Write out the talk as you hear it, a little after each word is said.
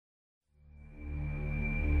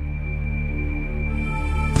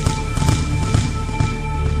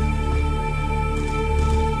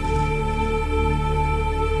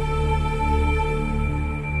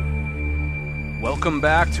Welcome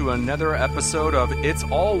back to another episode of It's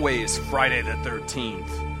Always Friday the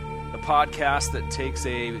 13th, the podcast that takes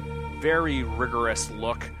a very rigorous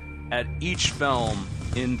look at each film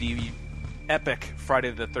in the epic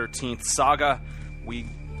Friday the 13th saga. We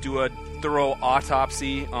do a thorough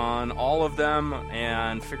autopsy on all of them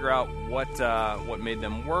and figure out what made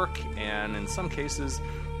them work, and in some cases,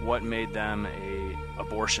 what made them a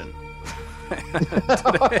abortion.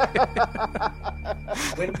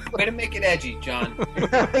 Way to make it edgy, John.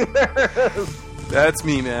 That's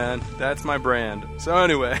me, man. That's my brand. So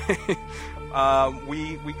anyway,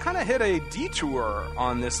 we kind of hit a detour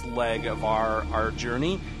on this leg of our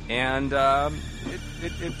journey, and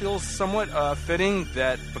it feels somewhat fitting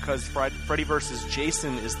that because Freddy vs.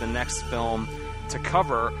 Jason is the next film to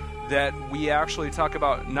cover, that we actually talk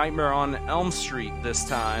about Nightmare on Elm Street this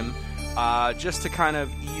time. Just to kind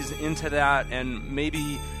of ease into that and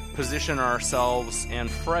maybe position ourselves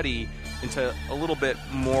and Freddy into a little bit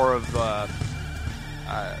more of a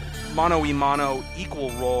mano-y-mano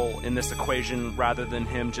equal role in this equation rather than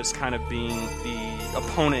him just kind of being the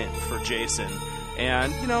opponent for Jason.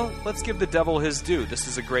 And, let's give the devil his due. This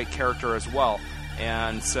is a great character as well.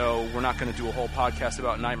 And so we're not going to do a whole podcast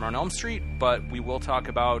about Nightmare on Elm Street, but we will talk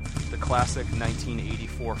about the classic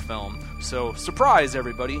 1984 film. So, surprise,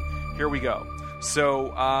 everybody. Here we go. So,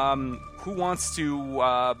 who wants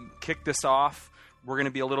to kick this off? We're going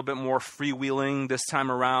to be a little bit more freewheeling this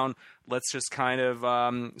time around. Let's just kind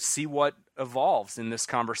of see what evolves in this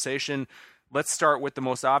conversation. Let's start with the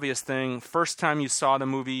most obvious thing. First time you saw the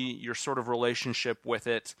movie, your sort of relationship with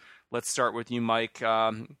it. Let's start with you, Mike.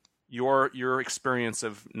 Your experience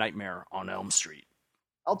of Nightmare on Elm Street.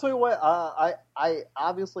 I'll tell you what, I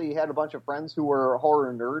obviously had a bunch of friends who were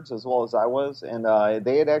horror nerds as well as I was, and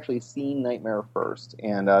they had actually seen Nightmare first,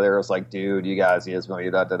 and they were like, dude, you guys, he is going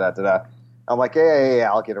to da-da-da-da-da. I'm like, yeah,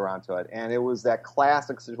 I'll get around to it. And it was that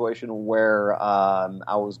classic situation where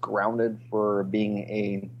I was grounded for being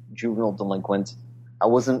a juvenile delinquent. I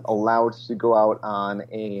wasn't allowed to go out on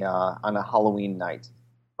a Halloween night.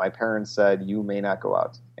 My parents said, you may not go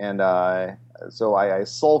out. And so I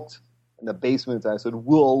sulked in the basement, and I said,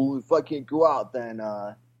 well, if I can't go out, then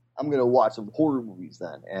I'm going to watch some horror movies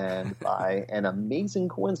then. And by an amazing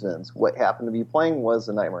coincidence, what happened to be playing was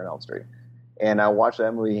A Nightmare on Elm Street. And I watched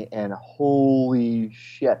that movie, and holy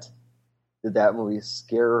shit, did that movie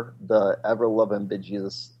scare the ever-loving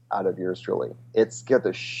bejesus out of yours truly. It scared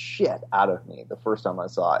the shit out of me the first time I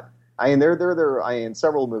saw it. There are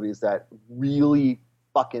several movies that really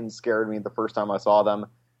fucking scared me the first time I saw them.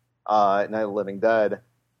 Night of the Living Dead,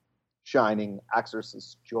 Shining,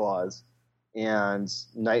 Exorcist, Jaws, and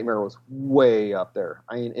Nightmare was way up there.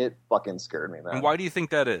 It fucking scared me, man. And why do you think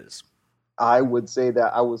that is? I would say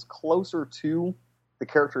that I was closer to the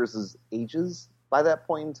characters' ages by that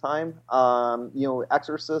point in time.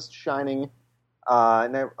 Exorcist, Shining,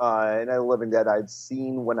 Night of the Living Dead I'd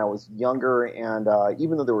seen when I was younger, and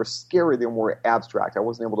even though they were scary, they were more abstract. I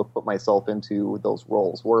wasn't able to put myself into those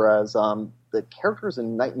roles, whereas the characters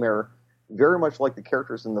in Nightmare, very much like the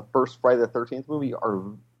characters in the first Friday the 13th movie,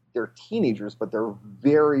 they're teenagers, but they're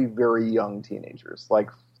very, very young teenagers, like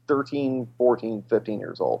 13, 14, 15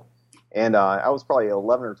 years old. And I was probably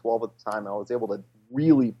 11 or 12 at the time. I was able to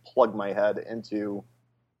really plug my head into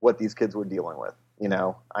what these kids were dealing with.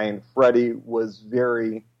 Freddy was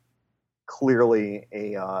very clearly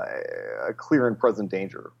a clear and present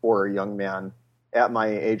danger for a young man at my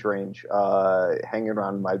age range, hanging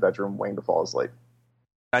around in my bedroom waiting to fall asleep.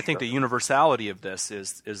 I think the universality of this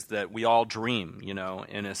is that we all dream,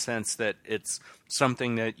 in a sense that it's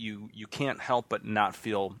something that you can't help but not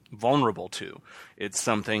feel vulnerable to. It's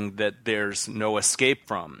something that there's no escape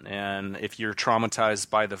from. And if you're traumatized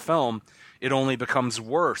by the film, it only becomes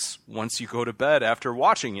worse once you go to bed after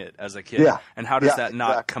watching it as a kid. Yeah. And how does that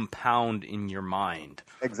not compound in your mind?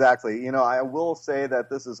 Exactly. I will say that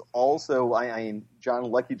this is also, John,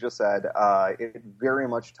 like you just said, it very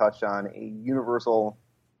much touched on a universal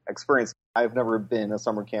experience. I've never been a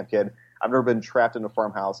summer camp kid. I've never been trapped in a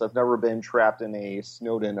farmhouse. I've never been trapped in a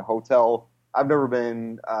snowed-in hotel. I've never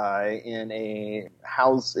been in a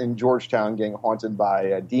house in Georgetown getting haunted by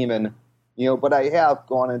a demon. But I have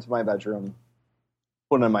gone into my bedroom,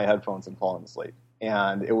 put on my headphones, and fallen asleep.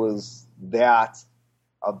 And it was that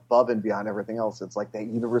above and beyond everything else. It's like that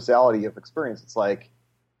universality of experience. It's like,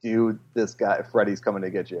 dude, this guy, Freddy's coming to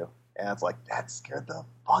get you. And it's like, that scared the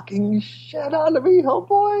fucking shit out of me, oh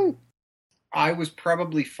boy. I was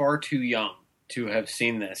probably far too young to have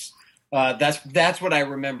seen this. That's what I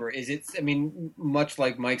remember. Much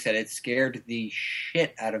like Mike said, it scared the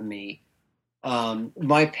shit out of me.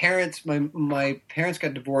 My parents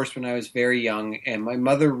got divorced when I was very young, and my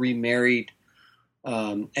mother remarried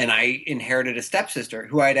And I inherited a stepsister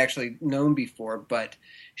who I'd actually known before, but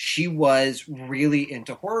she was really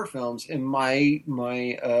into horror films, and my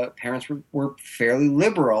parents were fairly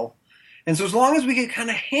liberal. And so as long as we could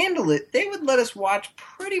kind of handle it, they would let us watch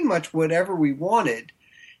pretty much whatever we wanted.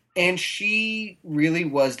 And she really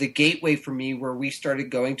was the gateway for me where we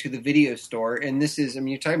started going to the video store. And this is, I mean,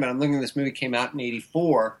 you're talking about, I'm looking at this movie came out in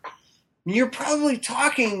 84. You're probably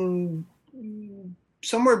talking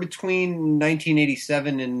somewhere between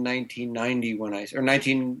 1987 and 1990 or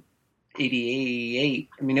 1988.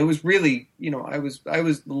 I mean, it was really, I was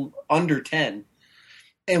under 10.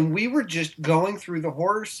 And we were just going through the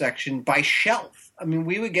horror section by shelf. I mean,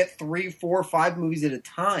 we would get 3, 4, 5 movies at a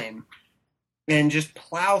time and just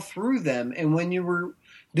plow through them. And when you were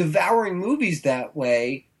devouring movies that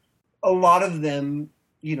way, a lot of them,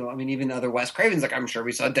 even other Wes Cravens, like I'm sure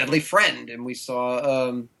we saw Deadly Friend and we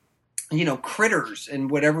saw, Critters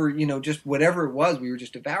and whatever, just whatever it was, we were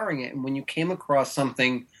just devouring it. And when you came across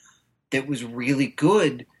something that was really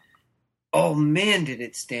good, oh man, did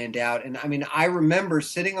it stand out. And I mean, I remember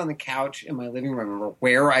sitting on the couch in my living room, or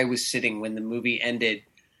where I was sitting when the movie ended,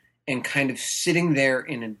 and kind of sitting there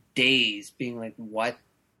in a daze, being like, what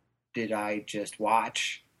did I just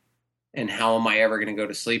watch? And how am I ever going to go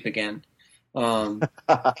to sleep again? I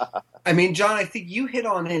mean, John, I think you hit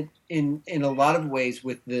on it in a lot of ways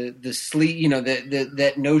with the sleep,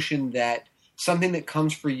 that notion that something that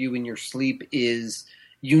comes for you in your sleep is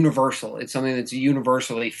universal. It's something that's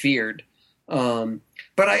universally feared. But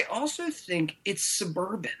I also think it's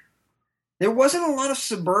suburban. There wasn't a lot of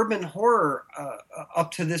suburban horror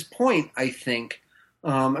up to this point, I think.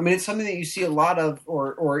 I mean, it's something that you see a lot of,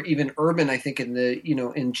 or even urban, I think,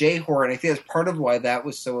 in J-horror. And I think that's part of why that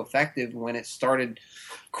was so effective when it started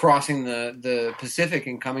crossing the Pacific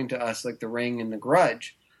and coming to us, like The Ring and The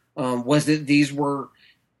Grudge, was that these were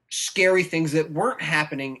scary things that weren't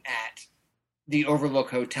happening at the Overlook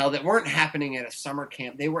Hotel, that weren't happening at a summer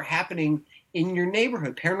camp. They were happening in your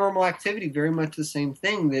neighborhood. Paranormal Activity, very much the same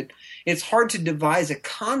thing, that it's hard to devise a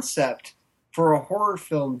concept for a horror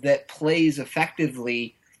film that plays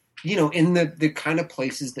effectively, in the kind of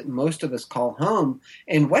places that most of us call home.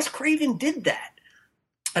 And Wes Craven did that.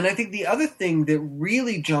 And I think the other thing that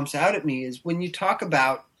really jumps out at me is when you talk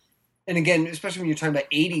about, and again, especially when you're talking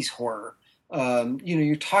about 80s horror,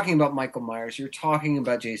 you're talking about Michael Myers, you're talking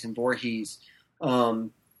about Jason Voorhees.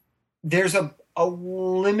 There's a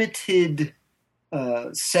limited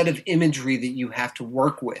set of imagery that you have to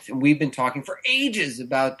work with. And we've been talking for ages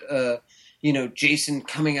about, Jason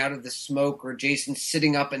coming out of the smoke, or Jason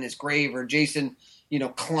sitting up in his grave, or Jason,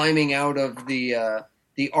 climbing out of the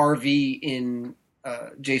RV in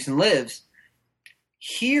Jason Lives.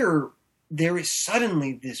 Here, there is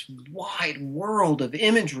suddenly this wide world of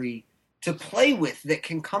imagery to play with that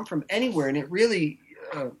can come from anywhere. And it really,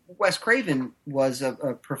 Wes Craven was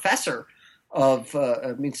a professor of,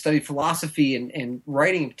 studied philosophy and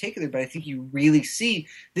writing in particular, but I think you really see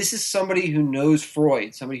this is somebody who knows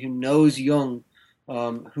Freud, somebody who knows Jung,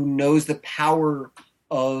 who knows the power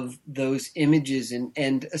of those images,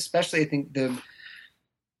 and especially I think the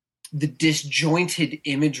disjointed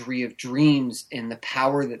imagery of dreams and the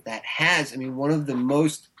power that has. I mean, one of the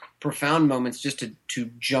most profound moments, just to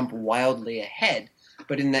jump wildly ahead,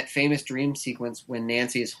 but in that famous dream sequence when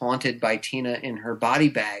Nancy is haunted by Tina in her body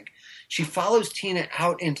bag, she follows Tina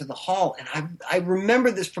out into the hall. And I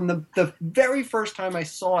remember this from the very first time I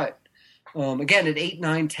saw it, again at 8,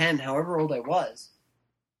 9, 10, however old I was.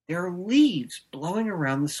 There are leaves blowing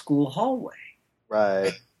around the school hallway.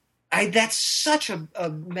 Right. That's such a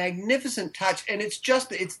magnificent touch, and it's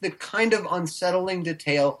the kind of unsettling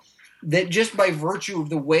detail that just by virtue of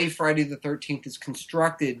the way Friday the 13th is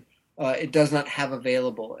constructed, it does not have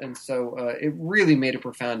available. And so it really made a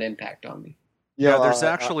profound impact on me. Yeah, there's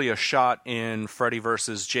actually a shot in Freddy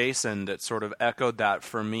vs. Jason that sort of echoed that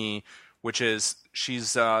for me, which is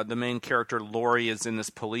she's the main character, Laurie, is in this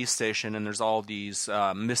police station, and there's all these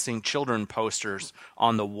missing children posters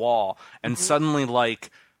on the wall. And suddenly, like,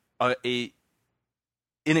 a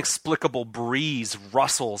inexplicable breeze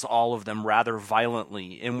rustles all of them rather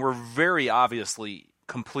violently, and we're very obviously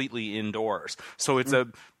completely indoors. So it's a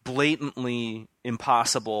blatantly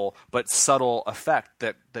impossible but subtle effect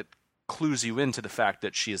that clues you into the fact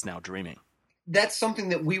that she is now dreaming. That's something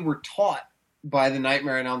that we were taught by the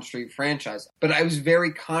Nightmare on Elm Street franchise, but I was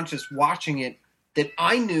very conscious watching it that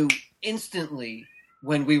I knew instantly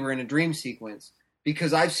when we were in a dream sequence,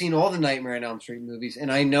 because I've seen all the Nightmare on Elm Street movies,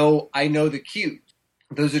 and I know the cues.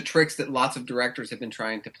 Those are tricks that lots of directors have been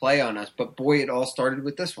trying to play on us, but boy, it all started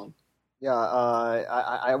with this one. Yeah,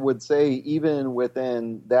 I would say even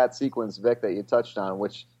within that sequence, Vic, that you touched on,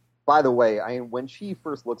 which by the way, when she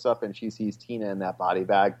first looks up and she sees Tina in that body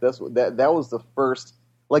bag, that was the first.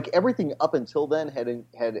 Like, everything up until then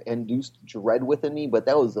had induced dread within me, but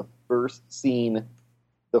that was the first scene,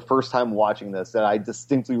 the first time watching this, that I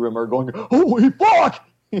distinctly remember going, "Holy fuck!"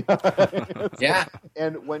 Yeah.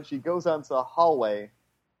 And when she goes onto the hallway,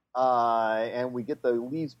 and we get the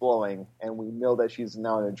leaves blowing, and we know that she's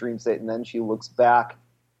now in a dream state, and then she looks back,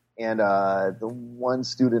 and the one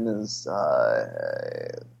student is,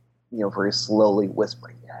 very slowly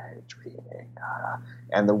whispering, dreaming,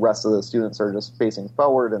 and the rest of the students are just facing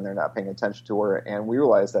forward, and they're not paying attention to her, and we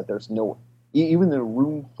realize that there's no, even in a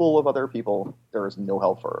room full of other people, there is no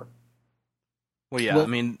help for her. Well, yeah, I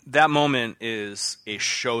mean, that moment is a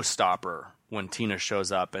showstopper when Tina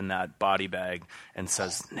shows up in that body bag and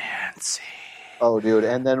says, "Nancy." Oh, dude.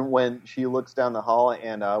 And then when she looks down the hall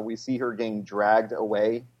and we see her getting dragged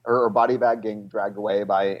away, or her body bag getting dragged away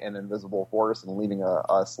by an invisible force and leaving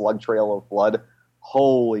a slug trail of blood.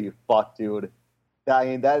 Holy fuck, dude. I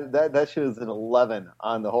mean, that shit is an 11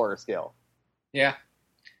 on the horror scale. Yeah.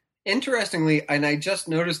 Interestingly, and I just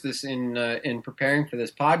noticed this in preparing for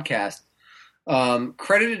this podcast,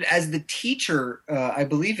 credited as the teacher, I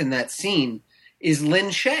believe, in that scene is Lin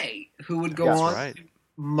Shaye, who would go on to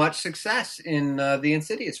much success in the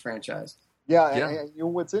Insidious franchise. Yeah,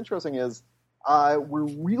 and what's interesting is we're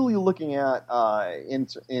really looking at,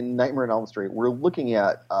 in Nightmare on Elm Street, we're looking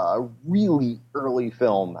at a really early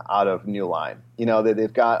film out of New Line.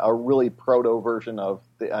 They've got a really proto version of,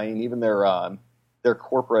 even their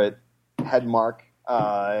corporate head mark.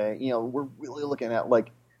 We're really looking at,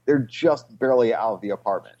 like, they're just barely out of the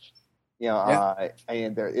apartment.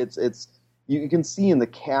 And it's you can see in the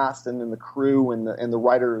cast and in the crew and the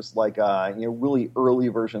writers, like really early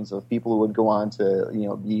versions of people who would go on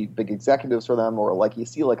to be big executives for them, or like you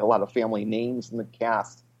see like a lot of family names in the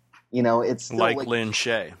cast. It's still like Lin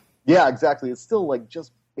Shaye. Yeah, exactly. It's still like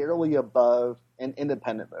just barely above an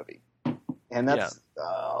independent movie, and that's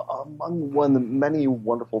among one of the many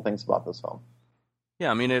wonderful things about this film.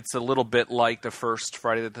 Yeah, I mean, it's a little bit like the first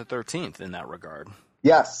Friday the 13th in that regard.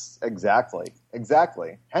 Yes, exactly.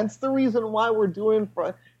 Hence the reason why we're doing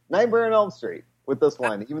Nightmare on Elm Street with this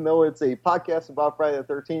one. Even though it's a podcast about Friday the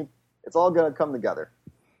 13th, it's all going to come together.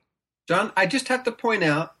 John, I just have to point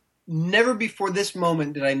out, never before this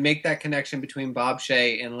moment did I make that connection between Bob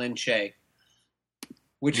Shaye and Lin Shaye.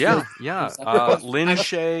 Lin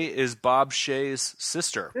Shaye is Bob Shaye's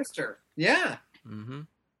sister. Yeah. Mm-hmm.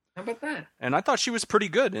 How about that? And I thought she was pretty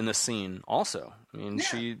good in the scene also. I mean,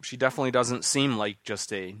 she definitely doesn't seem like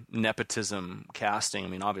just a nepotism casting. I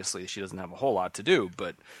mean, obviously she doesn't have a whole lot to do,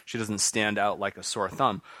 but she doesn't stand out like a sore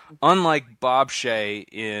thumb. Unlike Bob Shaye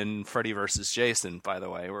in Freddy vs. Jason, by the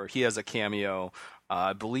way, where he has a cameo,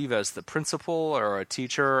 I believe as the principal or a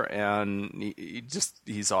teacher, and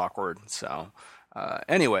he's awkward. So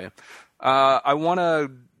anyway, I want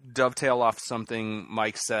to dovetail off something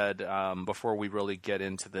Mike said before we really get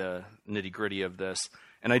into the nitty-gritty of this.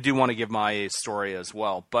 And I do want to give my story as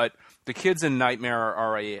well. But the kids in Nightmare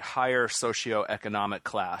are a higher socioeconomic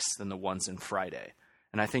class than the ones in Friday.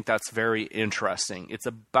 And I think that's very interesting. It's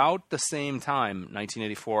about the same time,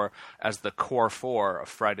 1984, as the core four of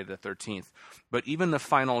Friday the 13th. But even the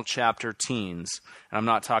final chapter teens, and I'm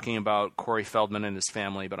not talking about Corey Feldman and his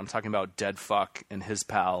family, but I'm talking about Dead Fuck and his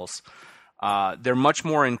pals, they're much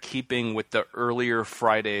more in keeping with the earlier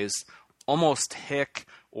Fridays, almost hick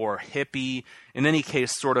or hippie, in any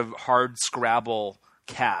case, sort of hard Scrabble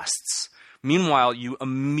casts. Meanwhile, you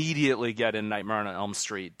immediately get in Nightmare on Elm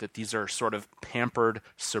Street that these are sort of pampered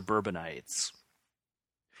suburbanites.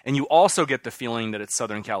 And you also get the feeling that it's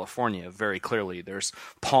Southern California, very clearly. There's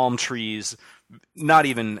palm trees, not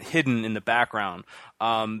even hidden in the background.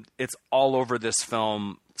 It's all over this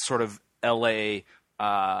film, sort of L.A.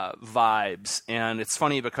 Vibes. And it's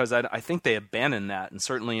funny because I think they abandoned that, and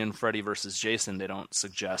certainly in Freddy vs. Jason they don't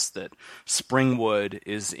suggest that Springwood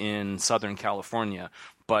is in Southern California.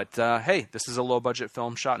 But hey, this is a low budget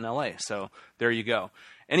film shot in LA, so there you go.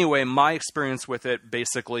 Anyway, my experience with it,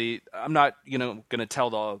 basically, I'm not going to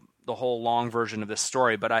tell the whole long version of this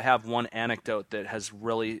story, but I have one anecdote that has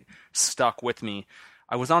really stuck with me.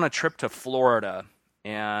 I was on a trip to Florida,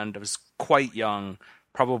 and I was quite young,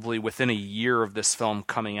 probably within a year of this film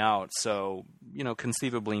coming out, so,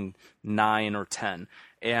 conceivably 9 or 10.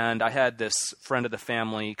 And I had this friend of the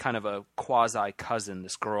family, kind of a quasi-cousin,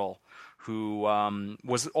 this girl, who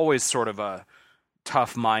was always sort of a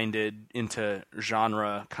tough-minded, into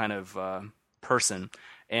genre kind of person.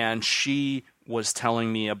 And she was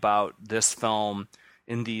telling me about this film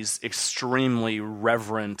in these extremely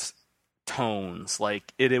reverent tones.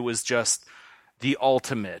 Like, it was just the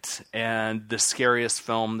ultimate and the scariest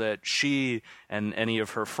film that she and any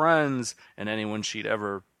of her friends and anyone she'd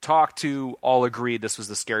ever talked to all agreed this was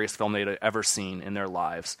the scariest film they'd ever seen in their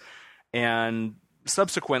lives. And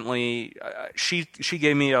subsequently, she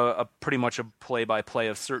gave me a pretty much a play-by-play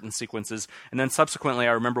of certain sequences, and then subsequently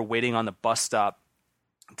I remember waiting on the bus stop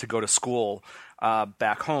to go to school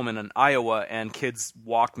back home in Iowa, and kids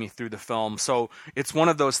walked me through the film. So it's one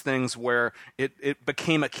of those things where it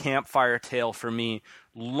became a campfire tale for me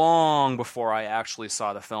long before I actually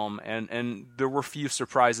saw the film, and there were few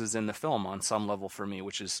surprises in the film on some level for me,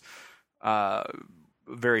 which is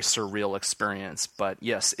very surreal experience. But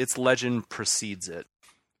yes, its legend precedes it.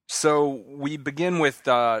 So we begin with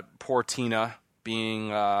poor Tina being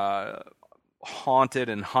haunted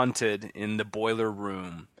and hunted in the boiler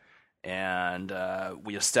room. And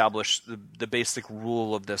we establish the basic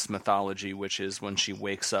rule of this mythology, which is when she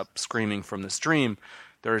wakes up screaming from this dream,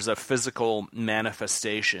 there's a physical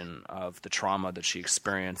manifestation of the trauma that she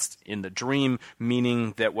experienced in the dream,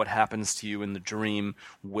 meaning that what happens to you in the dream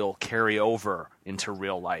will carry over into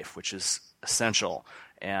real life, which is essential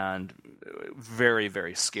and very,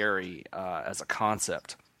 very scary as a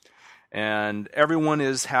concept. And everyone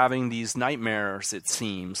is having these nightmares, it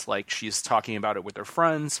seems, like she's talking about it with her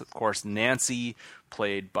friends. Of course, Nancy,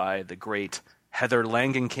 played by the great Heather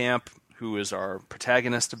Langenkamp, who is our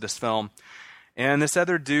protagonist of this film. And this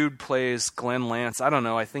other dude plays Glenn Lance. I don't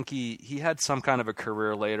know. I think he had some kind of a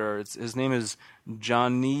career later. His name is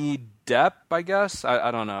Johnny Depp, I guess.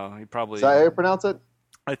 I don't know. He probably. Is that how you pronounce it?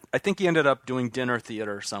 I think he ended up doing dinner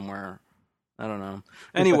theater somewhere. I don't know.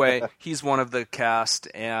 Anyway, he's one of the cast,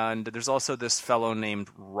 and there's also this fellow named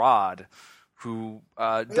Rod, who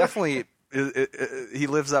definitely he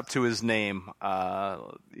lives up to his name.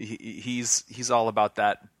 He's all about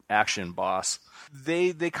that action boss.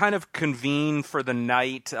 They kind of convene for the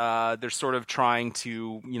night. They're sort of trying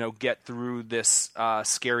to get through this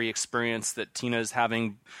scary experience that Tina is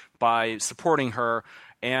having by supporting her,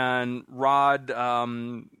 and Rod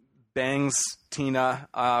bangs Tina,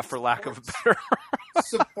 for lack of a better.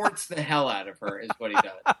 Supports the hell out of her is what he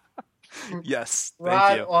does. Yes,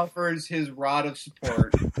 Rod offers his rod of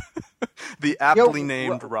support. The aptly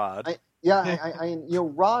named Rod.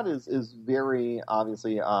 Rod is very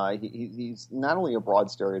obviously he's not only a broad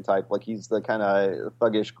stereotype, like he's the kind of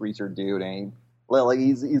thuggish greaser dude, and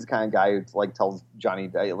he's the kind of guy who tells Johnny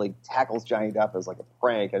Depp, tackles Johnny Depp as a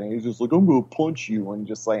prank, and he's just like, I'm gonna punch you, and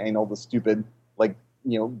just all the stupid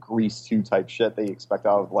Grease 2 type shit they expect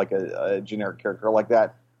out of a generic character like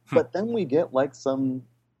that. But then we get some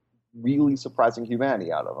really surprising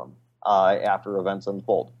humanity out of him after events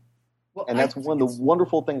unfold. Well, and that's one of the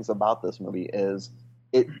wonderful things about this movie is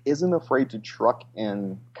it isn't afraid to truck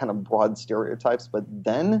in kind of broad stereotypes, but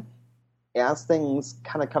then as things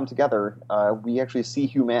kind of come together, we actually see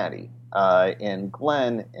humanity in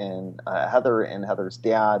Glenn and Heather and Heather's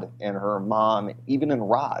dad and her mom, even in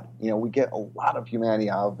Rod. We get a lot of humanity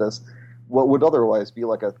out of this, what would otherwise be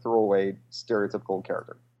like a throwaway stereotypical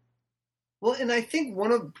character. Well, and I think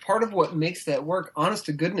part of what makes that work, honest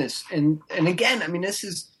to goodness, and again, I mean, this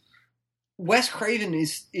is Wes Craven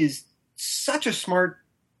is such a smart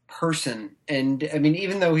person, and I mean,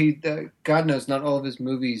 even though God knows not all of his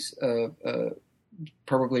movies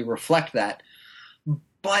probably reflect that,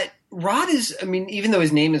 but Rod is, I mean, even though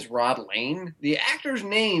his name is Rod Lane, the actor's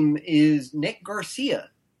name is Nick Garcia,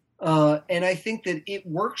 and I think that it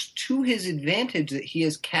works to his advantage that he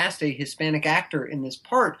has cast a Hispanic actor in this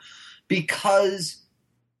part, because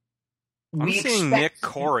I'm seeing Nick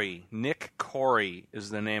Corey. Nick Corey is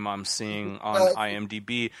the name I'm seeing on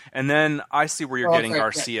IMDb. And then I see where you're getting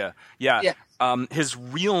Garcia. Yeah. His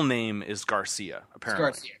real name is Garcia, apparently.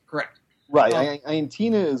 It's Garcia, correct. Right.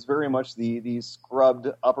 Tina is very much the scrubbed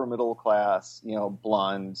upper middle class,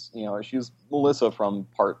 blonde. She's Melissa from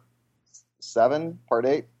part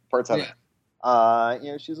 8, part 7.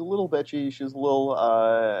 Yeah. She's a little bitchy. She's a little,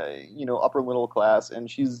 upper middle class, and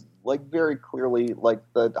she's very clearly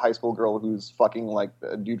the high school girl who's fucking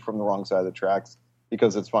a dude from the wrong side of the tracks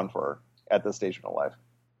because it's fun for her at this stage in her life.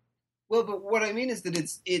 Well, but what I mean is that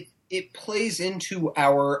it plays into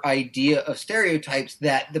our idea of stereotypes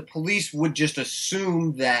that the police would just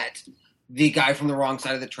assume that the guy from the wrong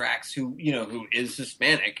side of the tracks who is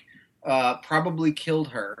Hispanic probably killed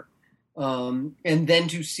her. And then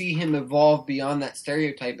to see him evolve beyond that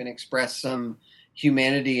stereotype and express some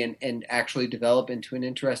humanity and actually develop into an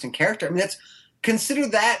interesting character. I mean, consider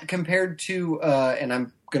that compared to, and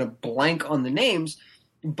I'm going to blank on the names,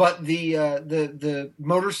 but the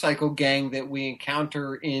motorcycle gang that we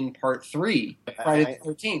encounter in part 3, Friday the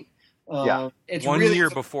 13th. It's 1 year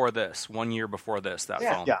before this, that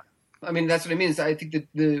film. Yeah. I mean, that's what I mean. Is I think that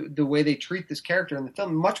the way they treat this character in the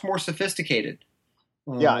film much more sophisticated.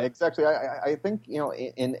 Yeah, exactly. I think,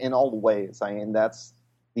 in all the ways, I mean, that's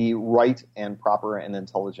the right and proper and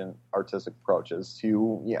intelligent artistic approach is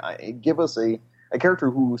to give us a character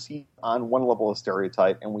who we see on one level of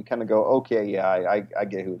stereotype, and we kind of go, okay, yeah, I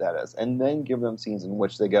get who that is, and then give them scenes in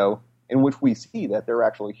which we see that they're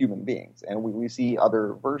actually human beings, and we see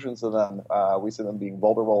other versions of them. We see them being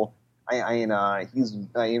vulnerable. Rod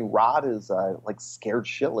is like scared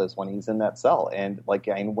shitless when he's in that cell, and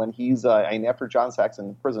when he's after John Saxon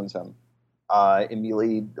imprisons him,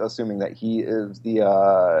 immediately assuming that he is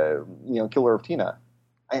the killer of Tina,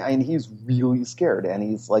 and he's really scared, and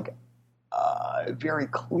he's like very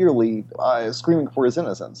clearly screaming for his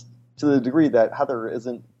innocence to the degree that Heather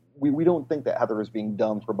isn't. We don't think that Heather is being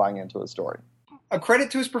dumb for buying into his story. A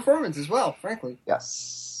credit to his performance as well, frankly.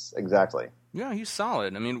 Yes, exactly. Yeah, he's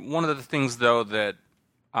solid. I mean, one of the things, though, that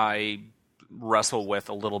I wrestle with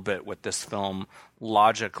a little bit with this film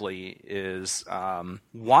logically is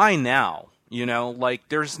why now?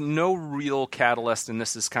 There's no real catalyst, and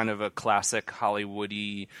this is kind of a classic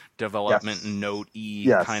Hollywood-y development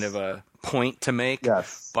note-y kind of a point to make.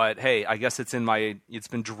 Yes. But hey, I guess it's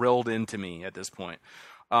been drilled into me at this point.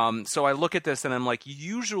 So I look at this and I'm like,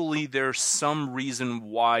 usually there's some reason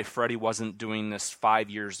why Freddy wasn't doing this 5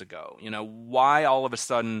 years ago. Why all of a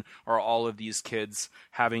sudden are all of these kids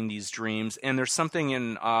having these dreams? And there's something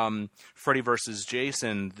in Freddy vs.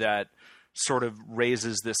 Jason that sort of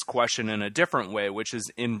raises this question in a different way, which is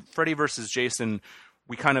in Freddy vs. Jason,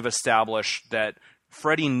 we kind of establish that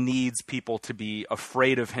Freddy needs people to be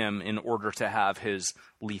afraid of him in order to have his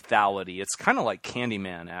lethality. It's kind of like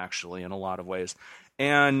Candyman, actually, in a lot of ways.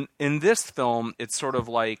 And in this film, it's sort of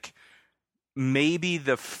like maybe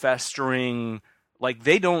the festering, like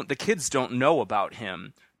the kids don't know about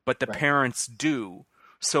him, but the parents do.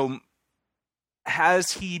 So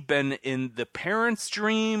has he been in the parents'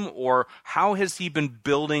 dream, or how has he been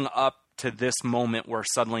building up to this moment where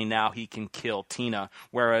suddenly now he can kill Tina,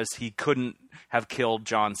 whereas he couldn't have killed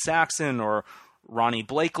John Saxon or Ronnie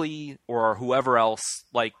Blakely or whoever else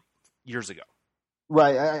like years ago?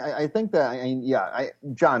 Right. I think that,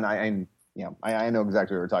 John, I know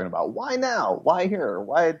exactly what you're talking about. Why now? Why here?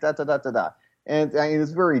 Why da-da-da-da-da? And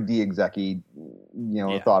it's very de-exec-y,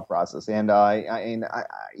 thought process. And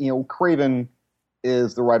Craven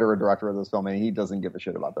is the writer or director of this film, and he doesn't give a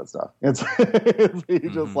shit about that stuff. It's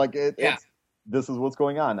just like, this is what's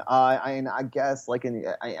going on. I guess,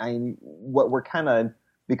 what we're kind of,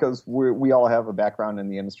 because we all have a background in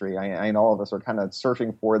the industry, and all of us are kind of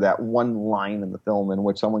searching for that one line in the film in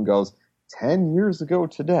which someone goes, 10 years ago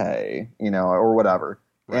today, or whatever.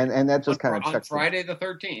 Right. And that just kind of checks Friday the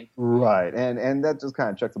 13th. Right. And that just kind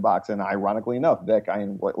of checks the box. And ironically enough, Vic,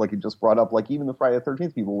 like you just brought up, like even the Friday the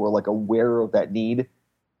 13th people were like aware of that need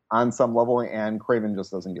on some level, and Craven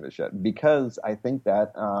just doesn't give a shit. Because I think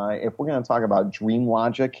that if we're going to talk about dream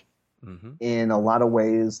logic, in a lot of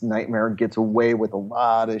ways, Nightmare gets away with a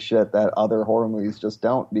lot of shit that other horror movies just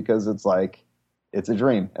don't, because it's like, it's a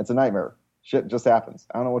dream. It's a nightmare. Shit just happens.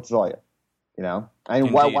 I don't know what to tell you.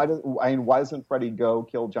 Why doesn't Freddy go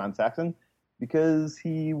kill John Saxon? Because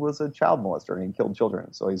he was a child molester and he killed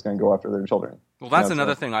children, so he's going to go after their children. Well, that's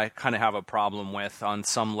another thing I kind of have a problem with on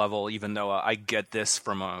some level, even though I get this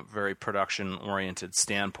from a very production-oriented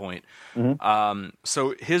standpoint.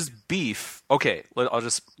 So his beef, okay, I'll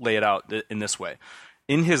just lay it out in this way.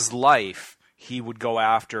 In his life, he would go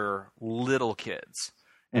after little kids,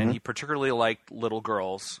 and he particularly liked little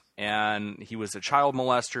girls, and he was a child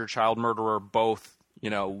molester, child murderer, both.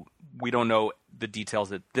 We don't know the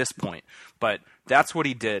details at this point, but that's what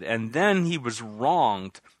he did. And then he was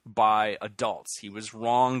wronged by adults. He was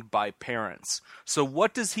wronged by parents. So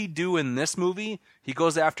what does he do in this movie? He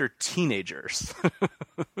goes after teenagers.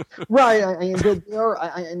 Right.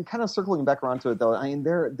 And kind of circling back around to it, though,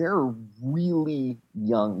 they're really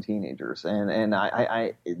young teenagers. And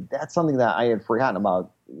I that's something that I had forgotten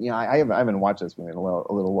about. I haven't watched this movie in a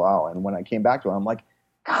little while. And when I came back to it, I'm like,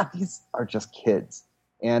 God, these are just kids.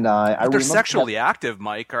 And they're sexually active,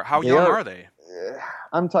 Mike. Or how young are they?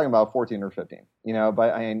 I'm talking about 14 or 15.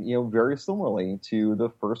 But very similarly to the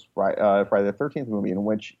first Friday the 13th movie, in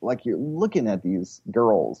which like you're looking at these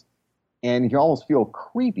girls, and you almost feel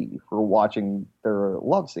creepy for watching their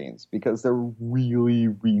love scenes because they're really,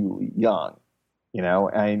 really young.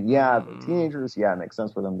 And the teenagers, it makes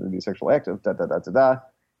sense for them to be sexually active. Da da da da da.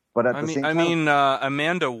 But at the same time,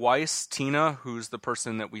 Amanda Weiss, Tina, who's the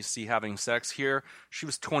person that we see having sex here, she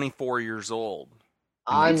was 24 years old.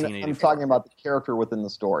 I'm talking about the character within the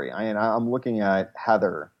story. I'm looking at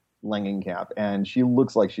Heather Langenkamp, and she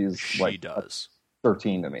looks like she does.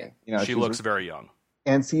 13 to me. You know, she looks very young.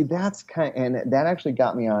 And see, and that actually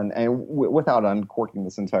got me on, and without uncorking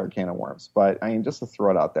this entire can of worms, but I mean, just to throw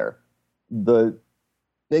it out there, the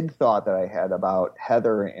big thought that I had about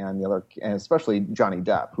Heather and the other, and especially Johnny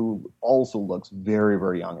Depp, who also looks very,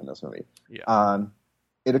 very young in this movie. Yeah.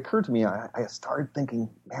 It occurred to me, I started thinking,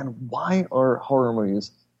 man, why are horror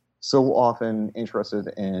movies so often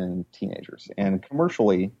interested in teenagers? And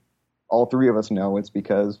commercially, all three of us know it's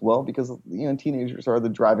because teenagers are the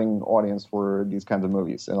driving audience for these kinds of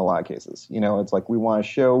movies in a lot of cases. You know, it's like we want to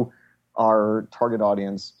show our target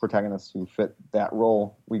audience protagonists who fit that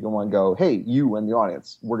role. We want to go, hey, you in the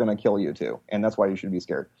audience, we're going to kill you too, and that's why you should be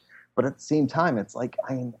scared. But at the same time, it's like,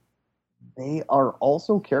 they are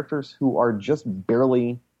also characters who are just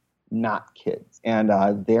barely not kids. And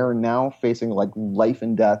they're now facing like life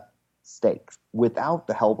and death stakes without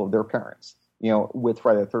the help of their parents. You know, with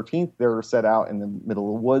Friday the 13th, they're set out in the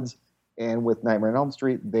middle of the woods. And with Nightmare on Elm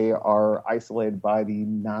Street, they are isolated by the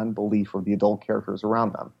non-belief of the adult characters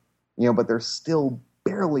around them. You know, but they're still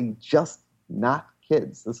barely just not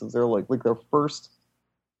kids. This is their their first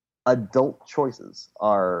adult choices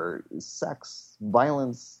are sex,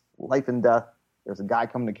 violence, life and death. There's a guy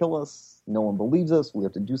coming to kill us. No one believes us. We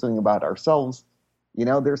have to do something about ourselves. You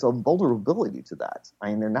know, there's a vulnerability to that. I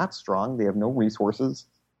mean, they're not strong. They have no resources.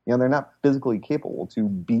 You know, they're not physically capable to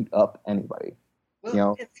beat up anybody. Well, you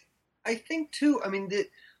know, I think too. I mean, the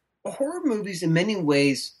horror movies, in many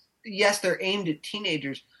ways, yes, they're aimed at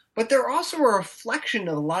teenagers, but they're also a reflection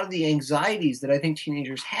of a lot of the anxieties that I think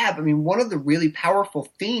teenagers have. I mean, one of the really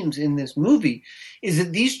powerful themes in this movie is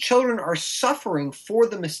that these children are suffering for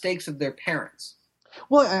the mistakes of their parents.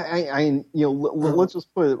 Well, let's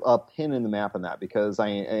just put a pin in the map on that because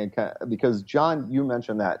John, you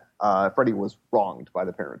mentioned that Freddie was wronged by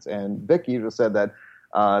the parents, and Vic, you just said that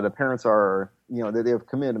the parents are, they have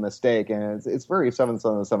committed a mistake, and it's very seventh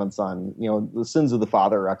son of the seventh son, the sins of the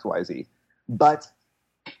father, X, Y, Z. But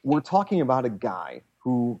we're talking about a guy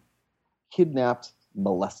who kidnapped,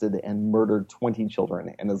 molested, and murdered 20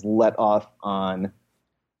 children and is let off on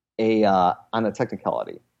a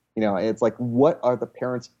technicality. It's like, what are the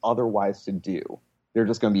parents otherwise to do? They're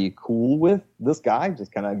just going to be cool with this guy,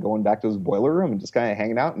 just kind of going back to his boiler room and just kind of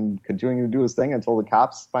hanging out and continuing to do his thing until the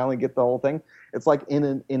cops finally get the whole thing. It's like in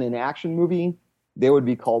an action movie, they would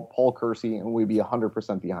be called Paul Kersey and we'd be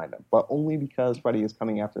 100% behind him. But only because Freddy is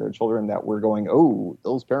coming after their children that we're going, oh,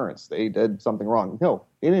 those parents, they did something wrong. No,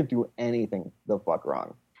 they didn't do anything the fuck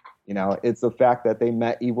wrong. It's the fact that they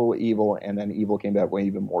met evil and then evil came back way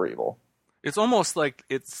even more evil. It's almost like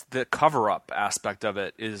it's the cover-up aspect of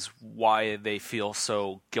it is why they feel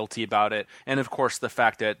so guilty about it. And, of course, the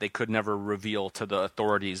fact that they could never reveal to the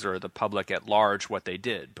authorities or the public at large what they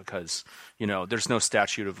did because, there's no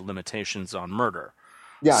statute of limitations on murder.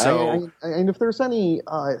 Yeah, so, and if there's any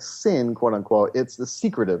sin, quote-unquote, it's the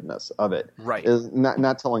secretiveness of it. Right. Is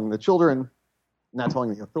not telling the children, not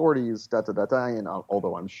telling the authorities, and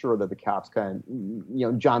although I'm sure that the cops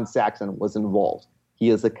John Saxon was involved. He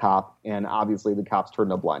is a cop, and obviously the cops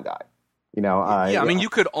turned a blind eye. I mean, you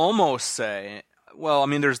could almost say, well, I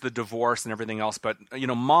mean, there's the divorce and everything else, but,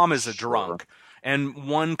 mom is a drunk. And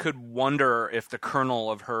one could wonder if the kernel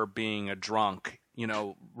of her being a drunk,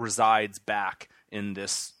 resides back in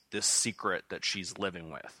this secret that she's living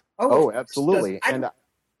with. Oh, absolutely. I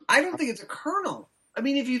don't think it's a kernel. I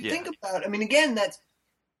mean, if you think about it, I mean, again, that's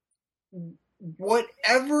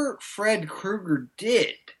whatever Fred Krueger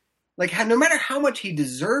did. Like, no matter how much he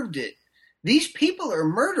deserved it, these people are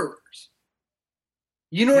murderers.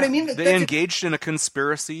 You know what I mean? They engaged in a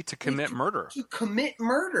conspiracy to commit murder. To commit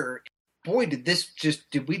murder. Boy,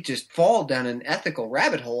 did we just fall down an ethical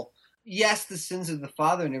rabbit hole. Yes, the sins of the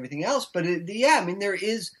father and everything else, but there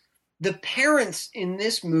is the parents in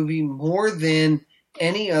this movie more than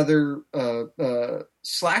any other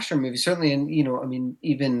slasher movie. Certainly,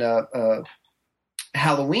 even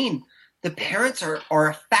Halloween. The parents are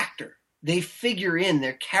a factor. They figure in.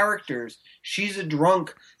 They're characters. She's a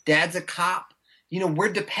drunk. Dad's a cop.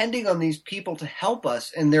 We're depending on these people to help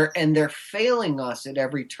us, and they're failing us at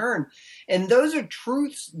every turn. And those are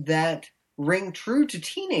truths that ring true to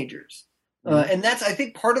teenagers. And that's, I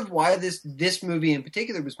think, part of why this movie in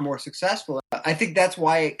particular was more successful. I think that's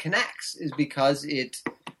why it connects, is because it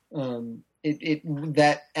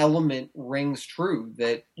that element rings true.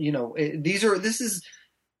 That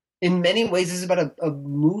in many ways, this is about a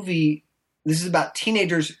movie. This is about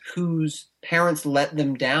teenagers whose parents let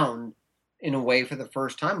them down in a way for the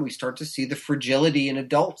first time. We start to see the fragility in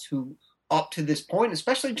adults who, up to this point,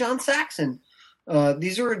 especially John Saxon,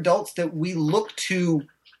 these are adults that we look to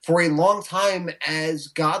for a long time as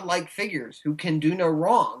godlike figures who can do no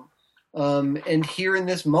wrong. And here in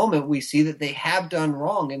this moment, we see that they have done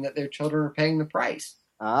wrong and that their children are paying the price.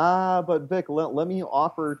 But Vic, let me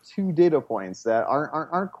offer 2 data points that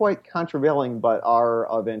aren't quite contravailing, but are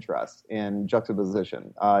of interest in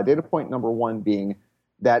juxtaposition. Data point number 1 being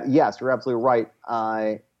that, yes, you're absolutely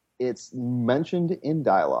right. It's mentioned in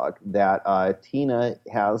dialogue that Tina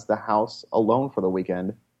has the house alone for the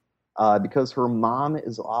weekend because her mom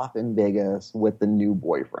is off in Vegas with the new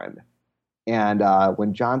boyfriend. And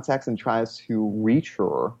when John Saxon tries to reach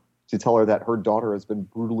her to tell her that her daughter has been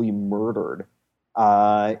brutally murdered,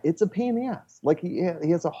 it's a pain in the ass. Like he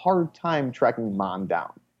has a hard time tracking mom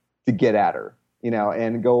down to get at her,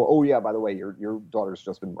 and go, oh yeah, by the way, your daughter's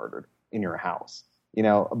just been murdered in your house,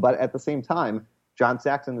 But at the same time, John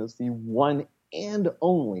Saxon is the one and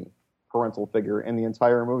only parental figure in the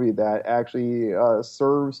entire movie that actually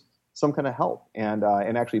serves some kind of help and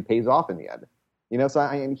actually pays off in the end.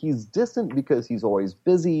 So he's distant because he's always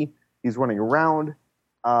busy. He's running around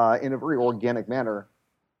in a very organic manner.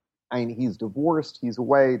 He's divorced. He's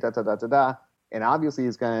away. And obviously,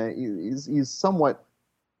 he's somewhat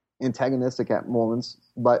antagonistic at moments,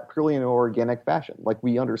 but purely in an organic fashion. Like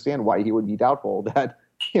we understand why he would be doubtful that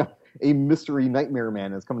a mystery nightmare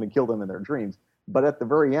man is coming to kill them in their dreams. But at the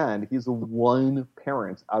very end, he's the one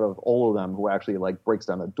parent out of all of them who actually breaks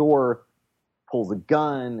down the door, pulls a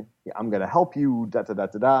gun. Yeah, I'm going to help you.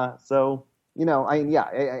 So,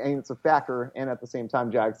 it's a factor. And at the same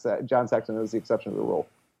time, John Saxon is the exception to the rule.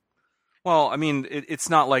 Well, I mean, it's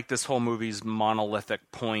not like this whole movie's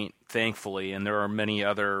monolithic point, thankfully, and there are many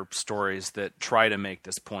other stories that try to make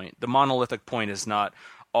this point. The monolithic point is not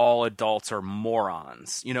all adults are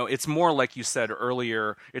morons. It's more like you said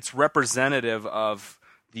earlier, it's representative of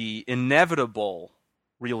the inevitable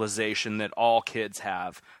realization that all kids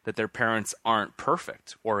have, that their parents aren't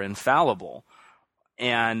perfect or infallible.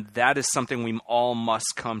 And that is something we all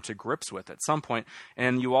must come to grips with at some point.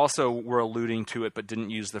 And you also were alluding to it, but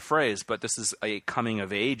didn't use the phrase, but this is a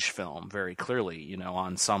coming-of-age film, very clearly,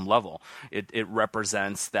 on some level. It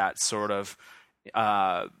represents that sort of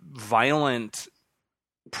violent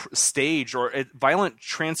stage or violent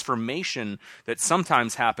transformation that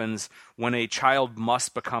sometimes happens when a child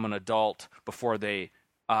must become an adult before they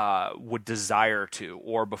would desire to,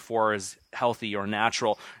 or before is healthy or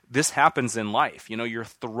natural. This happens in life. You're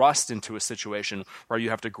thrust into a situation where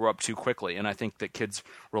you have to grow up too quickly, and I think that kids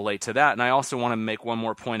relate to that. And I also want to make one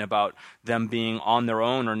more point about them being on their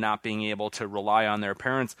own or not being able to rely on their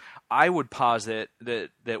parents. I would posit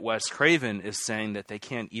that Wes Craven is saying that they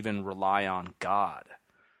can't even rely on God.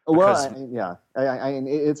 Well,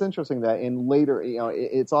 it's interesting that in later,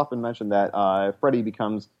 it's often mentioned that Freddy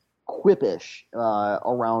becomes quippish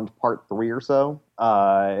around part 3 or so,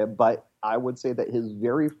 but I would say that his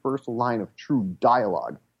very first line of true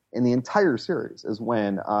dialogue in the entire series is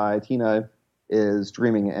when Tina is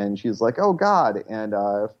dreaming and she's like, oh God, and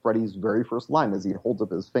Freddy's very first line is he holds up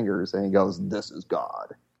his fingers and he goes, this is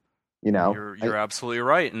God. You're absolutely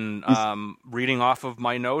right. And reading off of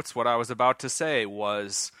my notes, what I was about to say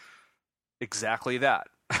was exactly that.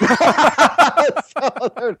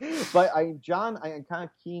 But John, I am kind of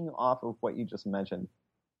keying off of what you just mentioned.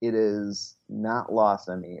 It is not lost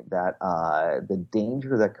on me that the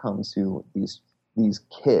danger that comes to these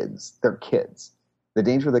kids, they're kids. The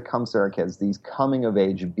danger that comes to our kids, these coming of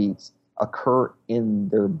age beats occur in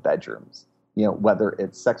their bedrooms. Whether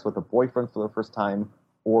it's sex with a boyfriend for the first time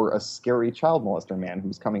or a scary child molester man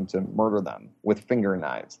who's coming to murder them with finger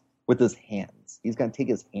knives, with his hands. He's going to take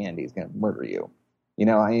his hand. He's going to murder you.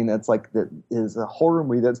 It's like that is a horror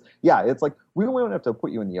movie it's like, we don't have to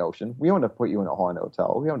put you in the ocean. We don't have to put you in a haunted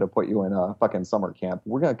hotel. We don't have to put you in a fucking summer camp.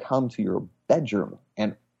 We're going to come to your bedroom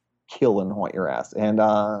and kill and haunt your ass. And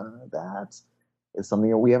that is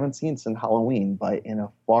something that we haven't seen since Halloween, but in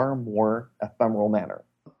a far more ephemeral manner.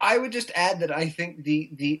 I would just add that I think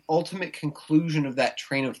the ultimate conclusion of that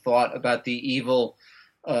train of thought about the evil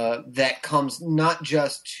that comes not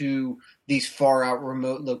just to these far out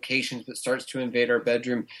remote locations but starts to invade our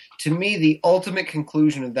bedroom. To me, the ultimate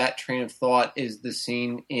conclusion of that train of thought is the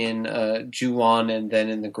scene in Ju-On and then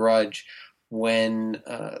in The Grudge when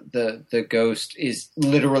the ghost is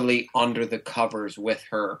literally under the covers with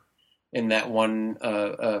her in that one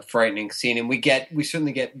frightening scene. And we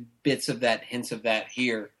certainly get bits of that, hints of that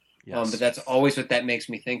here. Yes. But that's always what that makes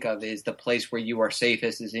me think of, is the place where you are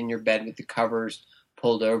safest is in your bed with the covers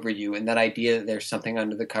pulled over you, and that idea that there's something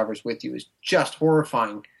under the covers with you is just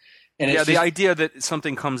horrifying. And the idea that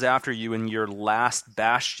something comes after you in your last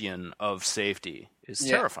bastion of safety is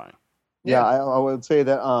terrifying. Yeah, I would say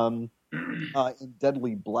that in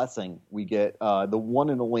Deadly Blessing, we get the one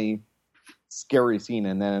and only scary scene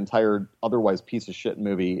in that entire otherwise piece of shit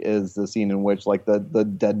movie is the scene in which like the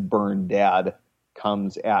dead burned dad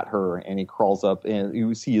comes at her and he crawls up and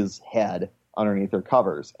you see his head underneath her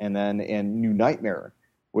covers. And then in New Nightmare,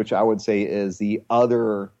 which I would say is the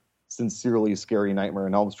other sincerely scary Nightmare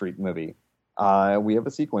on Elm Street movie, we have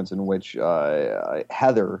a sequence in which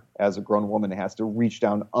Heather, as a grown woman, has to reach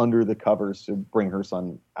down under the covers to bring her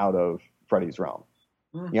son out of Freddy's realm.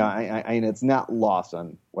 Mm-hmm. Yeah, I mean, it's not lost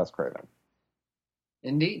on Wes Craven.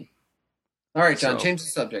 Indeed. All right, John, change the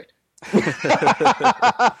subject.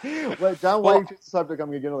 Well, John, why don't you change the subject? I'm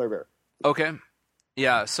going to get another beer. Okay.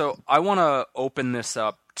 Yeah, so I want to open this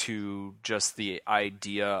up to just the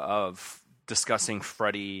idea of discussing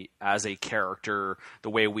Freddy as a character, the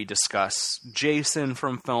way we discuss Jason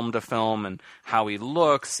from film to film and how he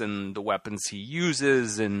looks and the weapons he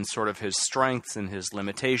uses and sort of his strengths and his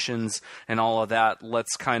limitations and all of that.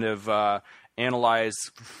 Let's kind of analyze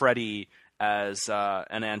Freddy as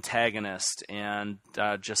an antagonist and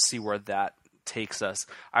just see where that takes us.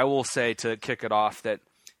 I will say to kick it off that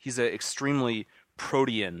he's an extremely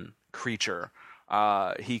protean creature.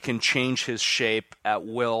 He can change his shape at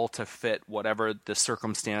will to fit whatever the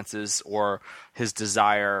circumstances or his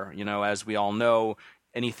desire. You know, as we all know,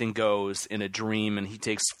 anything goes in a dream, and he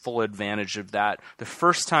takes full advantage of that. The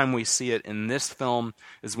first time we see it in this film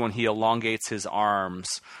is when he elongates his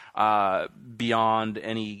arms beyond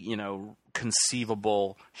any, you know,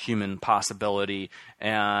 conceivable human possibility.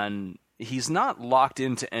 And he's not locked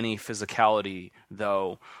into any physicality,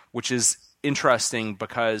 though, which is interesting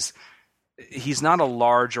because he's not a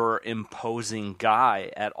large or imposing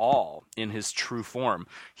guy at all in his true form.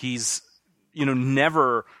 He's, you know,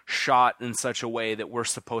 never shot in such a way that we're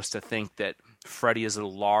supposed to think that Freddy is a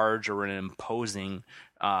large or an imposing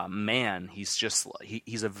man. He's just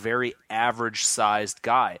he's a very average-sized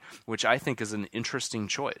guy, which I think is an interesting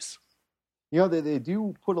choice. You know, they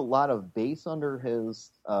do put a lot of bass under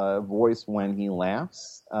his voice when he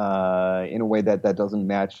laughs in a way that doesn't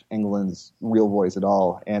match Englund's real voice at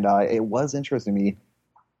all. And it was interesting to me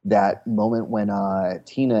that moment when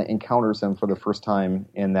Tina encounters him for the first time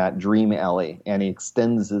in that dream alley and he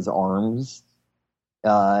extends his arms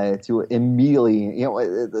to immediately, you know,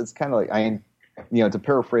 it's kind of like, I mean, you know, to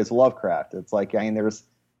paraphrase Lovecraft, it's like, I mean, there's,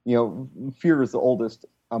 you know, fear is the oldest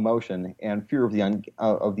emotion and fear of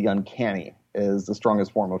the uncanny is the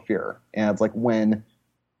strongest form of fear. And it's like when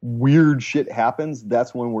weird shit happens,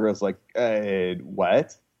 that's when we're just like,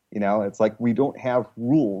 what? You know, it's like we don't have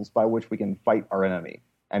rules by which we can fight our enemy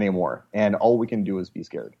anymore. And all we can do is be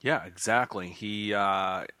scared. Yeah, exactly. He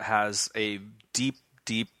has a deep,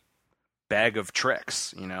 deep bag of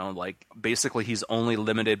tricks, you know, like basically he's only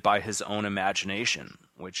limited by his own imagination,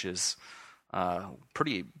 which is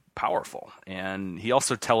pretty powerful. And he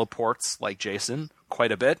also teleports like Jason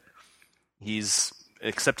quite a bit.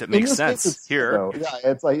 Except it makes sense here. Though. Yeah,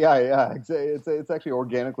 it's like it's actually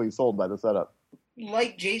organically sold by the setup.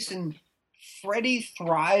 Like Jason, Freddy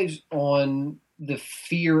thrives on the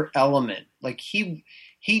fear element. Like he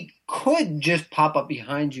could just pop up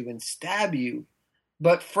behind you and stab you,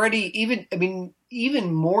 but Freddy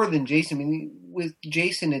even more than Jason. I mean, with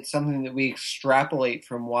Jason, it's something that we extrapolate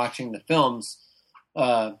from watching the films.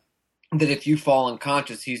 That if you fall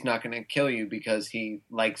unconscious, he's not going to kill you because he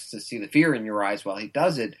likes to see the fear in your eyes while he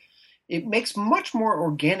does it. It makes much more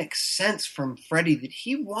organic sense from Freddy that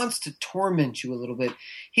he wants to torment you a little bit.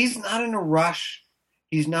 He's not in a rush.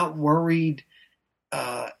 He's not worried.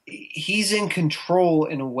 He's in control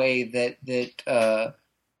in a way that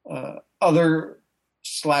other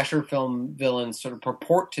slasher film villains sort of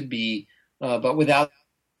purport to be, but without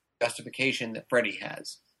justification that Freddy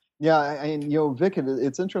has. Yeah, and you know, Vic,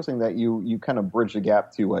 it's interesting that you kind of bridge the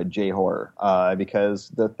gap to J-horror because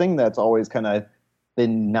the thing that's always kind of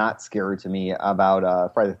been not scary to me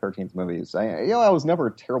about Friday the 13th movies, I was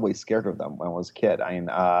never terribly scared of them when I was a kid. I mean,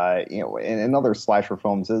 you know, in other slasher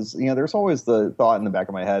films, is you know, there's always the thought in the back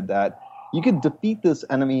of my head that you could defeat this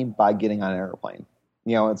enemy by getting on an airplane.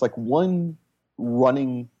 You know, it's like one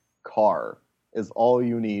running car is all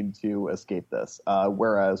you need to escape this.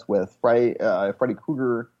 Whereas with Freddy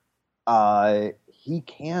Krueger. He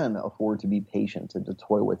can afford to be patient and to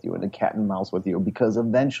toy with you and to cat and mouse with you because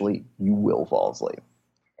eventually you will fall asleep.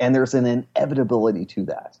 And there's an inevitability to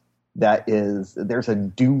that. There's a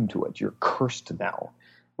doom to it. You're cursed now,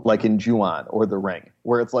 like in Ju-on or The Ring,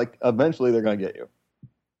 where it's like eventually they're going to get you.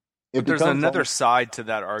 But there's another side to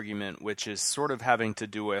that argument, which is sort of having to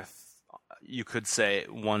do with, you could say,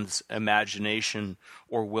 one's imagination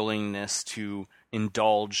or willingness to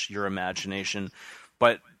indulge your imagination.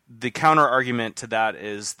 But the counter argument to that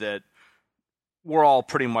is that we're all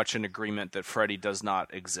pretty much in agreement that Freddy does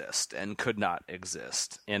not exist and could not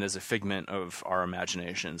exist and is a figment of our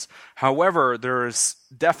imaginations. However, there is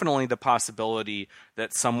definitely the possibility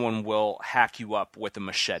that someone will hack you up with a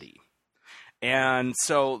machete. And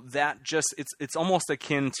so that just, it's almost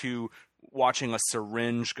akin to watching a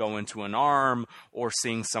syringe go into an arm or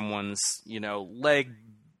seeing someone's, leg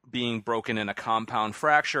being broken in a compound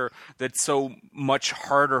fracture. That's so much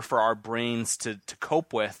harder for our brains to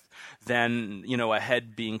cope with than, a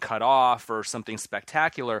head being cut off or something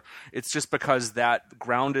spectacular. It's just because that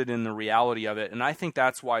grounded in the reality of it. And I think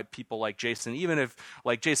that's why people like Jason, even if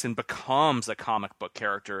like Jason becomes a comic book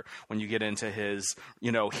character, when you get into his,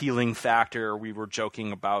 healing factor, we were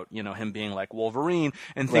joking about, him being like Wolverine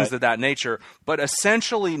and things of that nature. But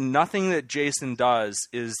essentially nothing that Jason does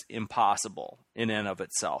is impossible in and of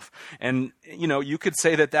itself. And, you could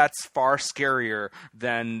say that that's far scarier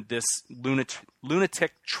than this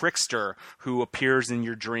lunatic trickster who appears in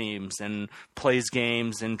your dreams and plays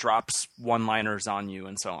games and drops one-liners on you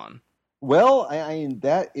and so on. Well,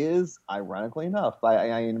 that is, ironically enough,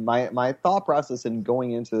 my thought process in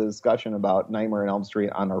going into the discussion about Nightmare on Elm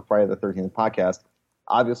Street on our Friday the 13th podcast,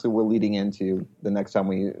 obviously we're leading into the next time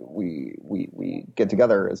we get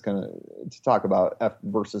together is going to talk about F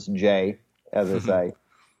versus J, as they say.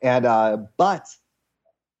 And but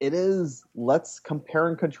it is, let's compare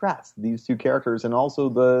and contrast these two characters and also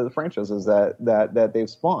the franchises that they've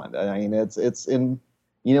spawned. It's in,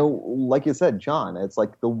 like you said, John, it's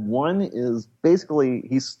like the one is basically,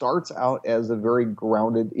 he starts out as a very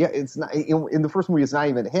grounded, it's not, in the first movie, it's not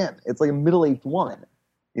even him. It's like a middle-aged woman,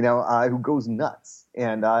 who goes nuts.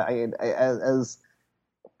 And as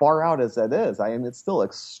far out as that is, it's still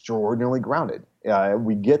extraordinarily grounded.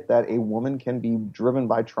 We get that a woman can be driven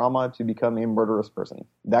by trauma to become a murderous person.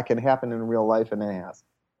 That can happen in real life, and it has.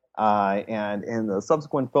 And in the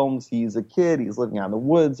subsequent films, he's a kid, he's living out in the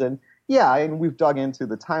woods, and we've dug into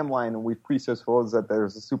the timeline, and we've presupposed that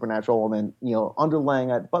there's a supernatural element, underlying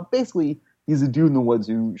it, but basically, he's a dude in the woods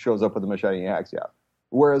who shows up with a machete and hacks you up.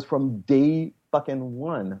 Whereas from day fucking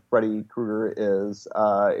one, Freddy Krueger is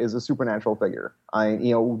a supernatural figure.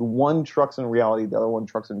 The one trucks in reality, the other one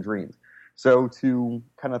trucks in dreams. So to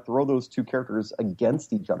kind of throw those two characters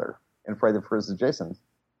against each other in Friday vs. Jason,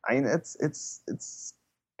 it's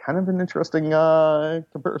kind of an interesting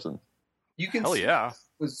comparison. You can Hell see yeah.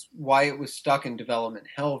 Was why it was stuck in development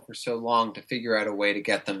hell for so long to figure out a way to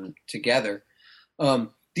get them together.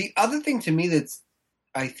 The other thing to me that's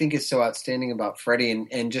I think is so outstanding about Freddy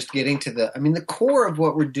and just getting to the core of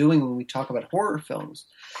what we're doing when we talk about horror films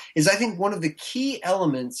is I think one of the key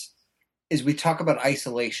elements is we talk about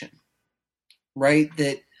isolation, right?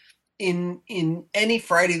 That in any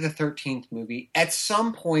Friday the 13th movie, at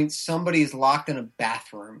some point somebody is locked in a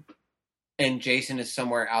bathroom and Jason is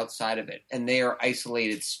somewhere outside of it and they are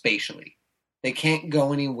isolated spatially. They can't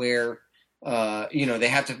go anywhere. They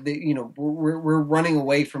have to, we're running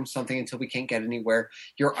away from something until we can't get anywhere.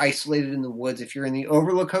 You're isolated in the woods. If you're in the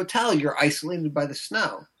Overlook Hotel, you're isolated by the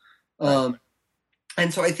snow. And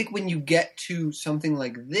so I think when you get to something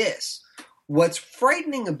like this, what's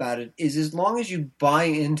frightening about it is as long as you buy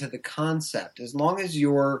into the concept, as long as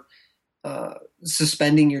you're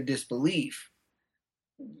suspending your disbelief,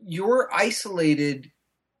 you're isolated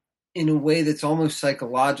in a way that's almost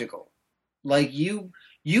psychological. Like you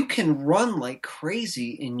can run like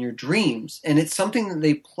crazy in your dreams. And it's something that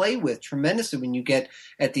they play with tremendously when you get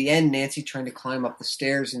at the end, Nancy trying to climb up the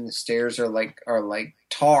stairs and the stairs are like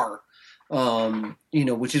tar,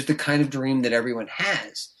 which is the kind of dream that everyone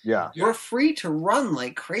has. Yeah. You're free to run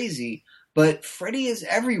like crazy, but Freddy is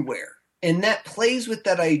everywhere. And that plays with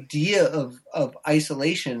that idea of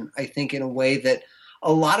isolation, I think, in a way that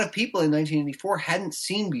a lot of people in 1984 hadn't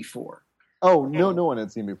seen before. Oh, no one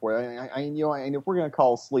had seen before. And if we're going to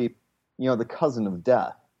call sleep, the cousin of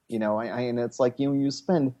death, and it's like, you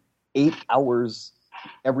spend 8 hours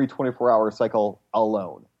every 24-hour cycle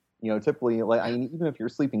alone. Typically, even if you're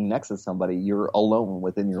sleeping next to somebody, you're alone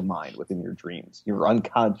within your mind, within your dreams. You're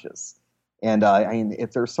unconscious. And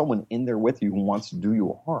if there's someone in there with you who wants to do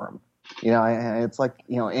you harm, it's like,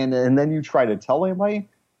 and then you try to tell anybody,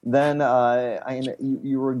 then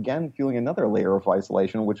you're again feeling another layer of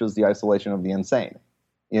isolation, which is the isolation of the insane.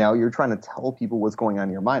 You're trying to tell people what's going on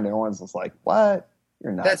in your mind. Everyone's just like, what?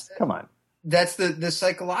 You're nuts. Come on. That's the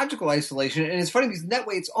psychological isolation. And it's funny because in that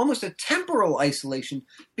way it's almost a temporal isolation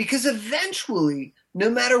because eventually, no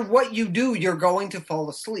matter what you do, you're going to fall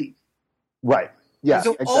asleep. Right. Yeah.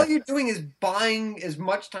 So exactly. all you're doing is buying as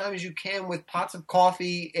much time as you can with pots of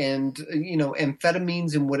coffee and,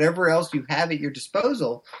 amphetamines and whatever else you have at your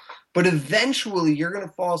disposal. But eventually you're going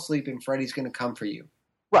to fall asleep and Freddy's going to come for you.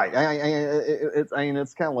 Right. It's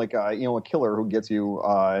kind of like a killer who gets you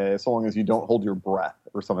so long as you don't hold your breath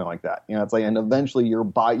or something like that. It's like, and eventually your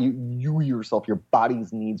body, you yourself, your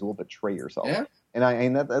body's needs will betray yourself. Yeah.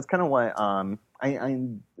 And that's kind of why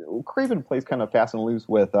Craven plays kind of fast and loose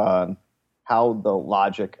with how the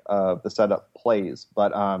logic of the setup plays.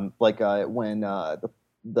 But when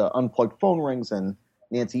the unplugged phone rings and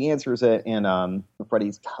Nancy answers it, and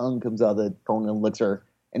Freddy's tongue comes out of the phone and licks her.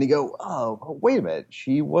 And you go, oh, wait a minute,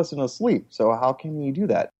 she wasn't asleep, so how can you do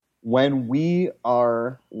that? When we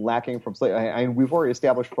are lacking from sleep, we've already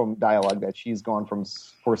established from dialogue that she's gone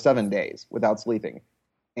for 7 days without sleeping.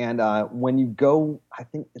 And when you go, I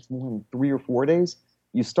think it's more than 3 or 4 days,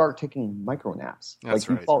 you start taking micro naps. That's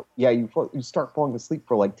right. You start falling asleep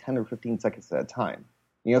for like 10 or 15 seconds at a time.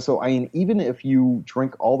 So even if you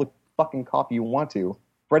drink all the fucking coffee you want to,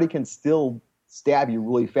 Freddy can still stab you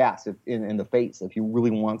really fast in the face if he really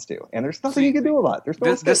wants to, and there's nothing you can do about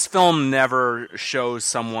it. This film never shows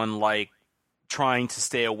someone like trying to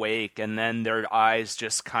stay awake and then their eyes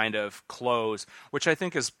just kind of close, which I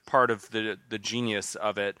think is part of the genius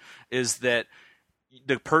of it, is that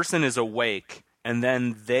the person is awake and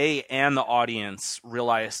then they and the audience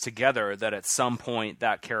realize together that at some point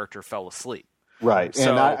that character fell asleep. Right,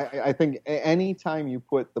 so, and I think any time you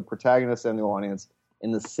put the protagonist and the audience in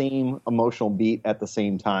the same emotional beat at the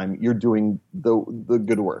same time, you're doing the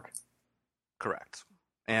good work. Correct.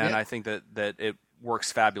 And I think that it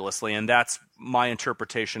works fabulously, and that's my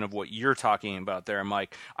interpretation of what you're talking about there,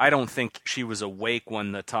 Mike. I don't think she was awake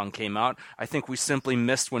when the tongue came out. I think we simply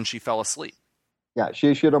missed when she fell asleep. Yeah,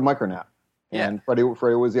 she had a micro nap. Yeah. And Freddy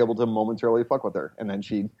was able to momentarily fuck with her, and then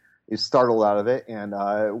she is startled out of it. And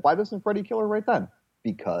why doesn't Freddy kill her right then?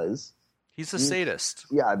 Because he's a sadist.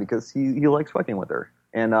 Yeah, because he likes fucking with her.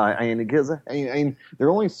 And there are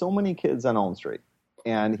only so many kids on Elm Street,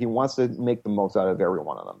 and he wants to make the most out of every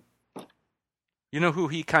one of them. You know who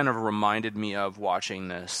he kind of reminded me of watching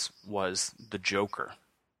this was the Joker.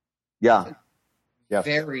 Yeah.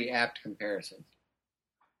 Very apt comparison.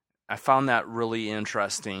 I found that really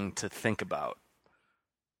interesting to think about.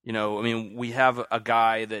 We have a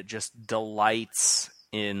guy that just delights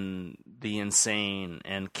in the insane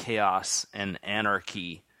and chaos and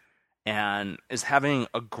anarchy and is having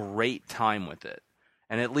a great time with it.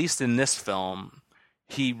 And at least in this film,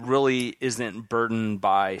 he really isn't burdened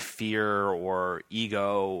by fear or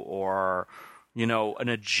ego or, an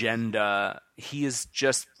agenda. He is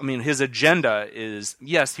just, his agenda is,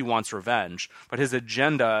 yes, he wants revenge, but his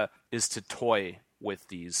agenda is to toy with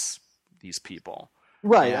these people.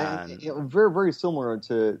 Right, very very similar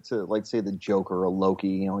to like say the Joker or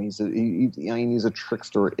Loki. He's a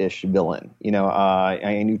trickster-ish villain.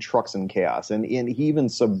 And he trucks in chaos, and he even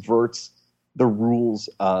subverts the rules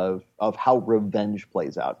of how revenge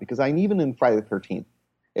plays out. Because even in Friday the 13th,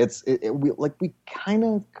 we kind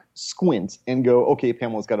of squint and go, okay,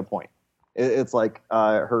 Pamela's got a point. It's like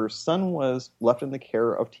her son was left in the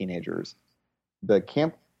care of teenagers. The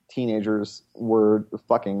camp teenagers were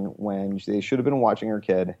fucking when they should have been watching her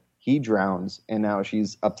kid. He drowns, and now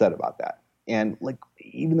she's upset about that. And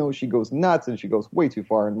even though she goes nuts and she goes way too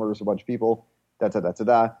far and murders a bunch of people,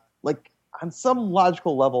 on some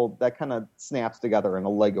logical level, that kind of snaps together in a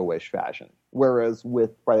Lego-ish fashion. Whereas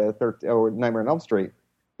with Friday the 13th or Nightmare on Elm Street,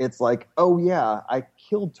 it's like, oh yeah, I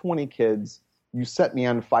killed 20 kids, you set me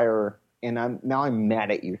on fire, and I'm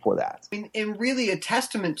mad at you for that. And really a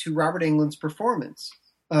testament to Robert Englund's performance.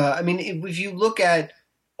 If you look at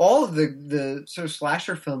all of the sort of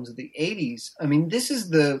slasher films of the 80s, this is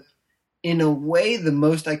in a way, the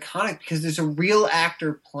most iconic because there's a real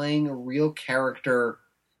actor playing a real character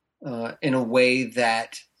in a way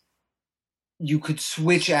that you could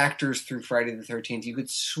switch actors through Friday the 13th. You could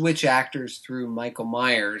switch actors through Michael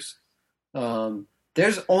Myers.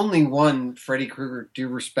 There's only one Freddy Krueger, due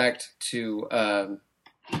respect to...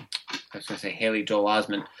 I was going to say Haley Joel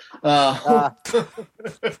Osment.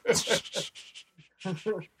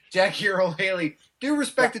 Jackie Earle Haley. Due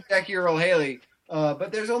respect to Jackie Earle Haley.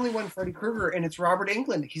 But there's only one Freddy Krueger, and it's Robert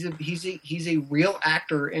Englund. He's a real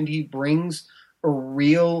actor, and he brings a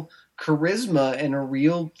real charisma and a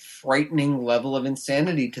real frightening level of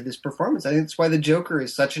insanity to this performance. I think that's why the Joker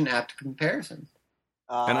is such an apt comparison.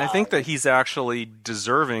 And I think that he's actually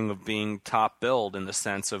deserving of being top billed in the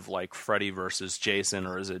sense of like Freddy versus Jason,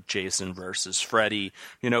 or is it Jason versus Freddy?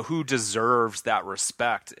 Who deserves that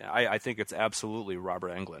respect? I think it's absolutely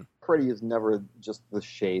Robert Englund. Freddy is never just the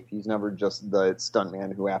shape. He's never just the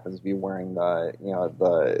stuntman who happens to be wearing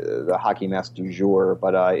the hockey mask du jour.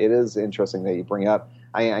 But it is interesting that you bring up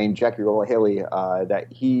Jackie Earle Haley, that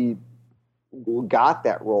he got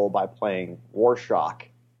that role by playing Rorschach.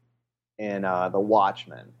 in The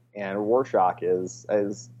Watchmen, and Rorschach is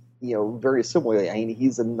very similarly. I mean,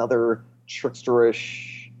 he's another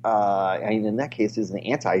tricksterish. In that case, he's an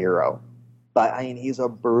anti-hero, but I mean, he's a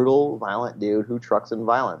brutal, violent dude who trucks in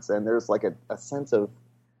violence, and there's like a sense of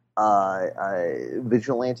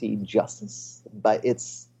vigilante justice, but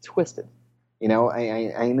it's twisted. In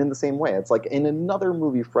the same way, it's like in another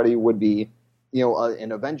movie, Freddy would be,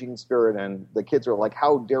 an avenging spirit, and the kids are like,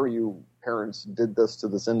 "How dare you, parents, did this to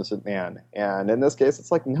this innocent man?" And in this case,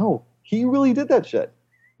 it's like, no, he really did that shit.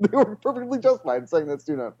 They were perfectly justified in setting that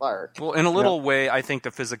student on fire. Well, in a little way, I think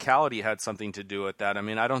the physicality had something to do with that. I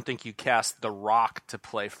mean, I don't think you cast The Rock to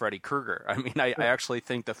play Freddy Krueger. I mean, I actually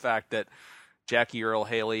think the fact that Jackie Earle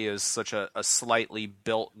Haley is such a slightly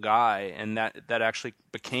built guy, and that actually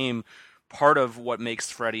became part of what makes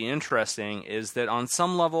Freddy interesting, is that on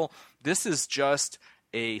some level, this is just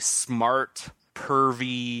a smart,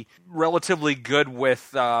 pervy, relatively good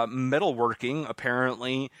with metalworking,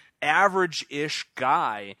 apparently, average-ish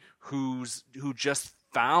guy who just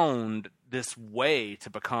found this way to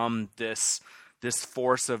become this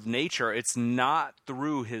force of nature. It's not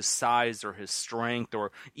through his size or his strength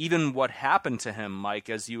or even what happened to him, Mike,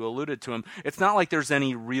 as you alluded to him. It's not like there's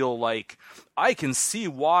any real, like, I can see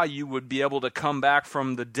why you would be able to come back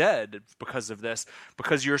from the dead because of this,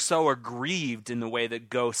 because you're so aggrieved in the way that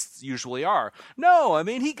ghosts usually are. No, I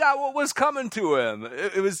mean, he got what was coming to him.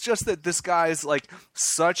 It was just that this guy's like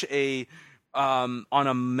such a, on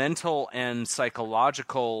a mental and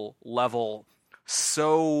psychological level,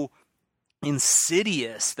 so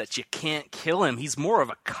insidious that you can't kill him. He's more of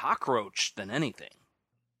a cockroach than anything.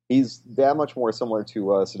 He's that much more similar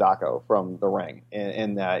to Sadako from The Ring,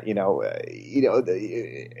 in that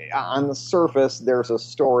on the surface there's a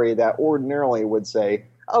story that ordinarily would say,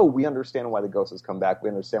 "Oh, we understand why the ghost has come back. We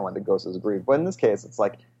understand why the ghost is aggrieved." But in this case, it's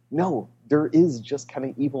like, no, there is just kind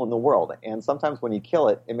of evil in the world, and sometimes when you kill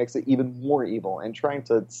it, it makes it even more evil. And trying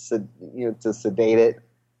to sedate it,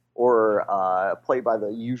 or play by the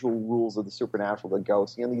usual rules of the supernatural, the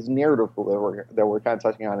ghosts, these narrative that we're kind of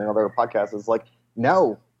touching on in other podcasts, is like,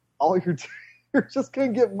 no, all you're just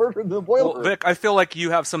going to get murdered in the boiler. Well, Vic, I feel like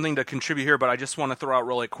you have something to contribute here, but I just want to throw out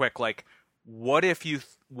really quick, like, what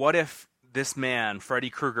if this man, Freddy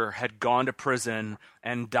Krueger, had gone to prison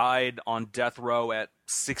and died on death row at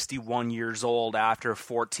 61 years old after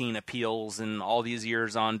 14 appeals and all these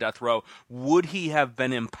years on death row? Would he have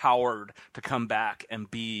been empowered to come back and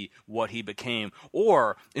be what he became?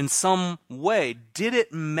 Or, in some way, did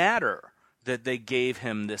it matter that they gave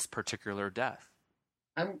him this particular death?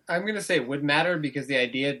 I'm going to say it would matter, because the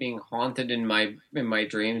idea of being haunted in my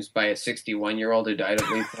dreams by a 61-year-old who died of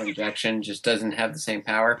lethal injection just doesn't have the same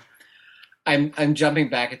power. I'm jumping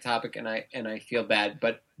back a topic, and I feel bad,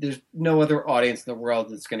 but there's no other audience in the world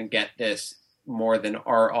that's going to get this more than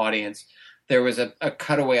our audience. There was a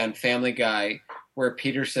cutaway on Family Guy where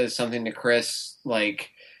Peter says something to Chris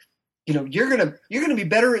like, you're gonna be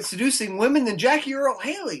better at seducing women than Jackie Earle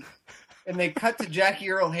Haley. And they cut to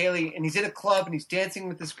Jackie Earle Haley, and he's in a club, and he's dancing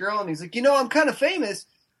with this girl, and he's like, I'm kind of famous.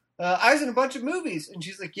 I was in a bunch of movies. And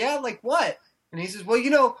she's like, yeah, like what? And he says,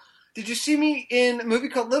 well, did you see me in a movie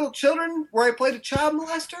called Little Children where I played a child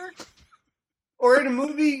molester? Or in a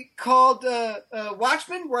movie called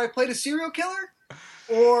Watchmen where I played a serial killer?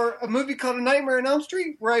 Or a movie called A Nightmare on Elm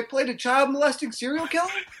Street where I played a child molesting serial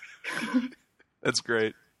killer? That's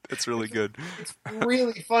great. That's really good. It's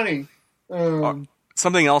really funny.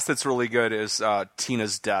 Something else that's really good is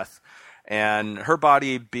Tina's death. And her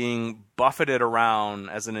body being buffeted around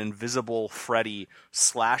as an invisible Freddy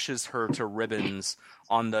slashes her to ribbons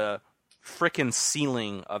on the frickin'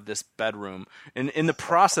 ceiling of this bedroom. And in the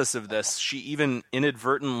process of this, she even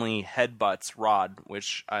inadvertently headbutts Rod,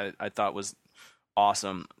 which I thought was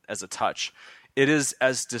awesome as a touch. It is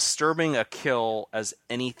as disturbing a kill as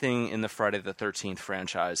anything in the Friday the 13th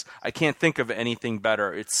franchise. I can't think of anything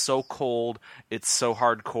better. It's so cold, it's so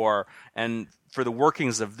hardcore, and for the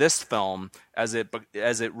workings of this film, as it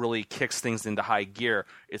really kicks things into high gear,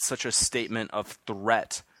 it's such a statement of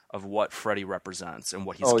threat of what Freddy represents and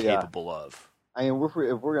what he's capable of. I mean, if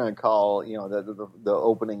we're going to call the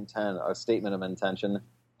opening 10 a statement of intention,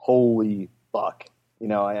 holy fuck!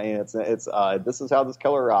 It's this is how this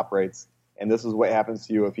killer operates. And this is what happens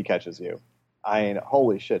to you if he catches you. I mean,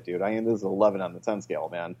 holy shit, dude. I mean, this is 11 on the 10 scale,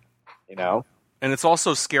 man. And it's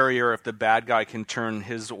also scarier if the bad guy can turn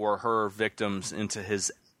his or her victims into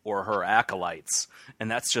his or her acolytes. And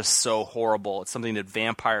that's just so horrible. It's something that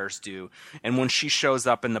vampires do. And when she shows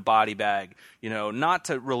up in the body bag, not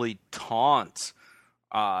to really taunt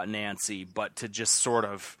Nancy, but to just sort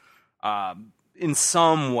of, in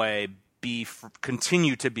some way,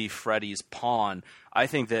 continue to be Freddy's pawn, I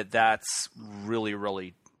think that's really,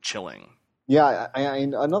 really chilling. Yeah,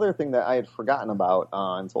 another thing that I had forgotten about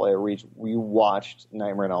until I rewatched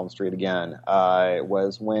Nightmare on Elm Street again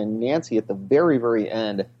was when Nancy at the very, very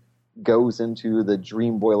end goes into the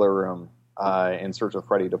dream boiler room in search of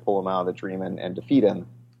Freddy to pull him out of the dream and defeat him.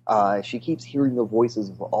 She keeps hearing the voices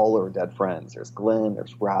of all her dead friends. There's Glenn,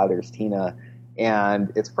 there's Rod, there's Tina,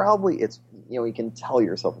 and it's you can tell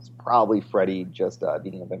yourself it's probably Freddy just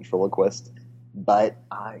being a ventriloquist. But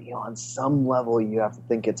on some level, you have to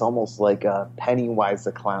think it's almost like Pennywise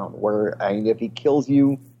the Clown, where if he kills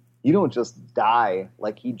you, you don't just die.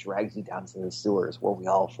 Like, he drags you down to the sewers where we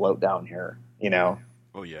all float down here.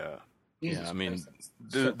 Oh yeah. Jesus yeah, I mean,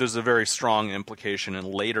 Christ. there's a very strong implication in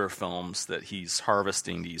later films that he's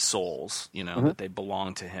harvesting these souls, that they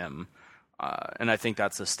belong to him. And I think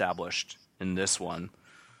that's established in this one.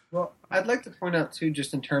 Well, I'd like to point out, too,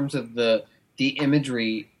 just in terms of the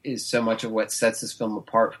imagery is so much of what sets this film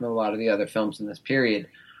apart from a lot of the other films in this period.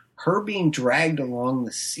 Her being dragged along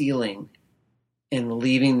the ceiling and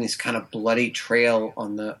leaving this kind of bloody trail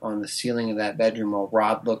on the ceiling of that bedroom while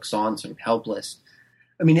Rod looks on sort of helpless.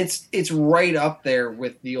 I mean, it's right up there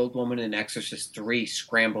with the old woman in Exorcist 3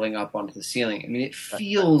 scrambling up onto the ceiling. I mean, it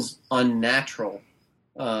feels unnatural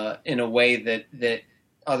in a way that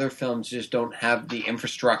other films just don't have the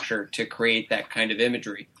infrastructure to create that kind of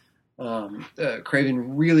imagery.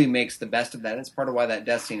 Craven really makes the best of that. And it's part of why that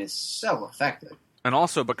death scene is so effective. And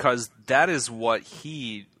also because that is what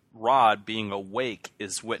Rod, being awake,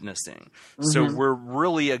 is witnessing. Mm-hmm. So we're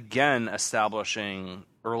really, again, establishing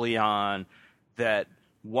early on that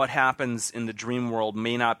what happens in the dream world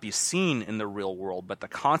may not be seen in the real world, but the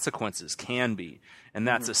consequences can be. And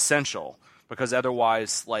that's essential, because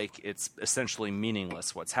otherwise, it's essentially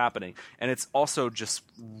meaningless what's happening. And it's also just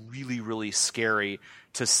really, really scary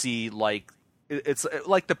to see, it's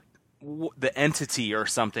like the Entity or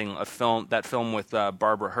something, that film with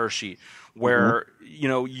Barbara Hershey, where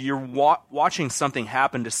you're watching something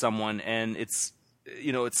happen to someone, and it's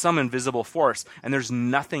some invisible force, and there's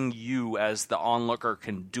nothing you as the onlooker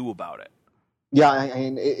can do about it. Yeah,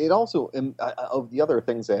 and it also, of the other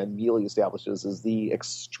things that immediately establishes, is the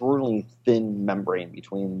extremely thin membrane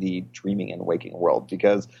between the dreaming and waking world.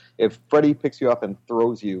 Because if Freddy picks you up and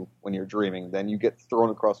throws you when you're dreaming, then you get thrown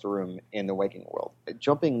across the room in the waking world.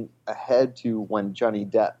 Jumping ahead to when Johnny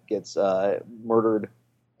Depp gets murdered,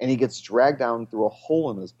 and he gets dragged down through a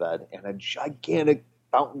hole in his bed, and a gigantic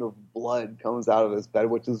fountain of blood comes out of his bed,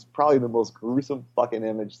 which is probably the most gruesome fucking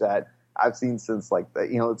image that I've seen since it's like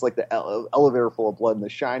the elevator full of blood in The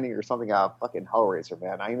Shining or something out of fucking Hellraiser,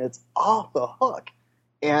 man. I mean, it's off the hook.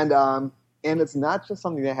 And it's not just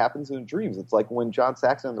something that happens in dreams. It's like when John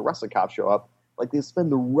Saxon and the rest of the cops show up, they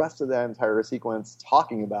spend the rest of that entire sequence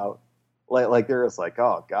talking about, they're just like,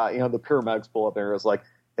 oh God, the paramedics pull up there, it's like,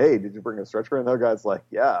 hey, did you bring a stretcher? And the other guy's like,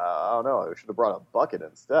 yeah, I don't know, I should have brought a bucket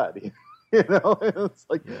instead. It's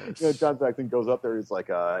like, John Saxon goes up there, he's like,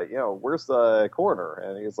 where's the coroner?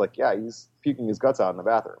 And he's like, yeah, he's puking his guts out in the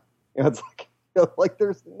bathroom. It's like,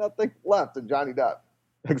 there's nothing left in Johnny Depp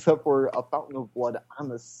except for a fountain of blood on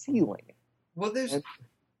the ceiling. Well,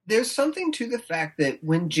 there's something to the fact that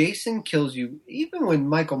when Jason kills you, even when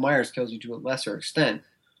Michael Myers kills you to a lesser extent,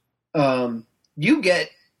 you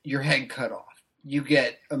get your head cut off. You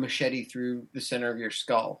get a machete through the center of your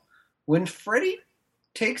skull. When Freddy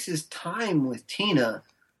takes his time with Tina,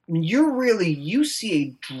 I mean, you see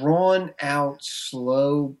a drawn out,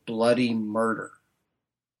 slow, bloody murder.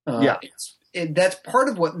 That's part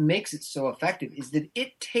of what makes it so effective, is that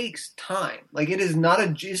it takes time. It's not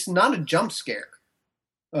a jump scare.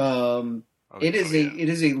 It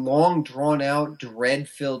is a long, drawn out, dread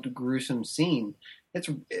filled, gruesome scene. It's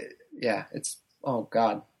oh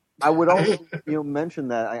God. I would also, mention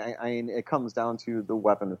that it comes down to the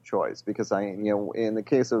weapon of choice, because in the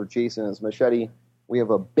case of Jason and his machete, we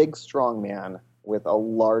have a big, strong man with a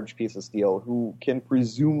large piece of steel who can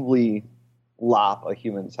presumably lop a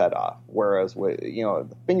human's head off, whereas with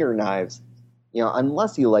the finger knives,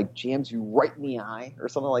 unless he jams you right in the eye or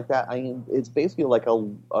something like that, it's basically like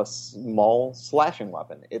a small slashing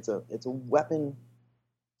weapon. It's a weapon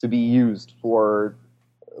to be used for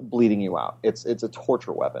bleeding you out. It's a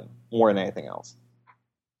torture weapon more than anything else.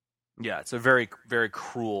 Yeah, it's a very, very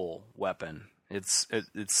cruel weapon. It's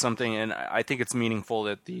something, and I think it's meaningful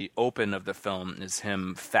that the open of the film is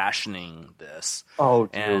him fashioning this. Oh,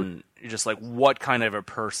 dude. And just what kind of a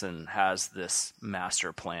person has this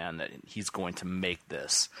master plan that he's going to make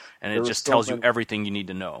this, and it just tells you everything you need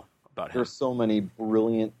to know about him. There's so many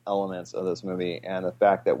brilliant elements of this movie, and the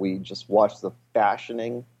fact that we just watched the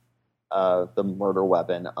fashioning the murder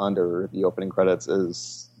weapon under the opening credits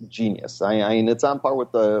is genius. I mean, it's on par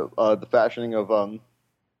with the fashioning of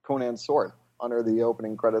Conan's sword under the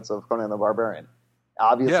opening credits of Conan the Barbarian.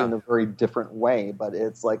 Obviously in a very different way, but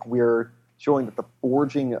it's like we're showing that the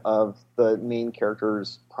forging of the main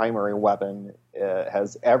character's primary weapon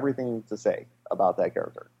has everything to say about that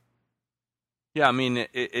character. Yeah, I mean,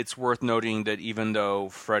 it's worth noting that even though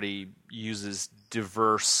Freddy uses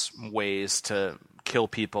diverse ways to kill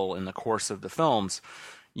people in the course of the films,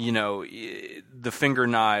 you know, the finger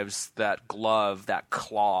knives, that glove, that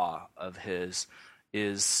claw of his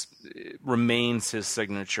remains his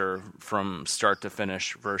signature from start to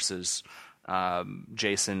finish versus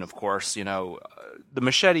Jason, of course. You know, the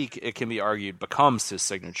machete, it can be argued, becomes his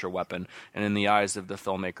signature weapon, and in the eyes of the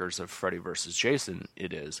filmmakers of Freddy versus Jason,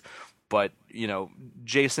 it is. But, you know,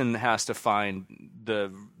 Jason has to find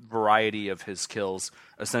the variety of his kills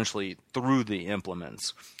essentially through the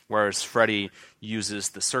implements, whereas Freddy uses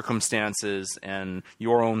the circumstances and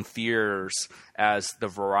your own fears as the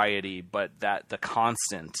variety, but that the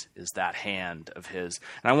constant is that hand of his.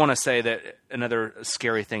 And I want to say that another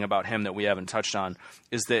scary thing about him that we haven't touched on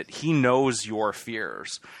is that he knows your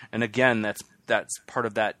fears. And again, that's part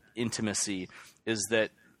of that intimacy, is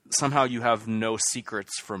that somehow you have no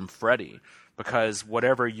secrets from Freddy, because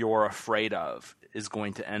whatever you're afraid of is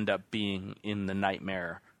going to end up being in the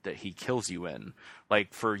nightmare that he kills you in.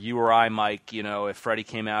 Like for you or I, Mike, you know, if Freddy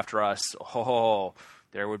came after us,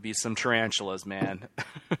 there would be some tarantulas, man.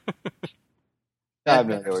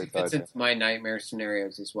 That fits into my nightmare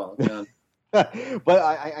scenarios as well, John. But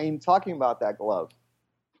I'm talking about that glove.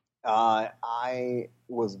 I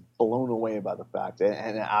was blown away by the fact,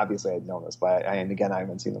 and obviously I'd known this, but and again, I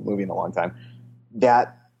haven't seen the movie in a long time,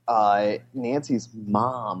 that Nancy's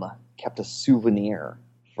mom kept a souvenir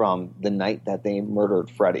from the night that they murdered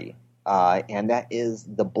Freddy, and that is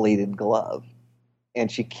the bladed glove.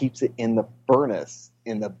 And she keeps it in the furnace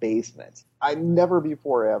in the basement. I never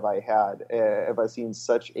before have I seen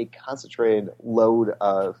such a concentrated load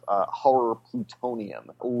of horror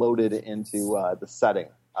plutonium loaded into the setting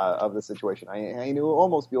of the situation. I knew it would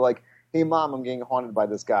almost be like, hey, Mom, I'm getting haunted by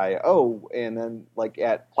this guy. Oh, and then like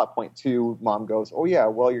at plot point 2, Mom goes, oh yeah,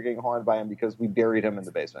 well, you're getting haunted by him because we buried him in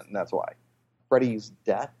the basement, and that's why. Freddy's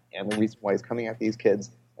death and the reason why he's coming at these kids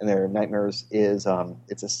and their nightmares is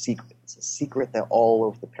it's a secret. It's a secret that all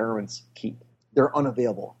of the parents keep. They're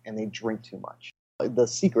unavailable, and they drink too much. The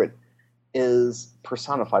secret is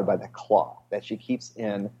personified by the claw that she keeps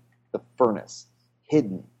in the furnace,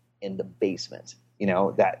 hidden in the basement. You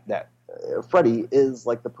know, that Freddy is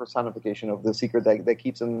like the personification of the secret that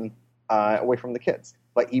keeps him away from the kids.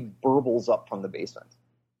 But he burbles up from the basement,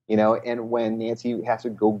 you know, and when Nancy has to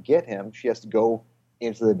go get him, she has to go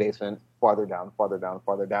into the basement, farther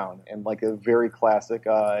down, and like a very classic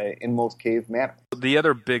Inmost Cave manner. The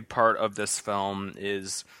other big part of this film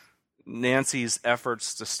is Nancy's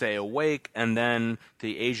efforts to stay awake, and then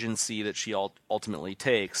the agency that she ultimately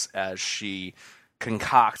takes as she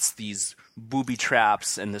concocts these booby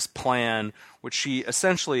traps and this plan, which she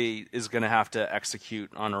essentially is going to have to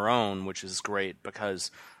execute on her own, which is great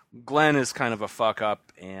because Glenn is kind of a fuck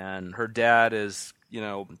up, and her dad is, you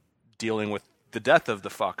know, dealing with the death of the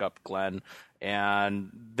fuck up Glenn, and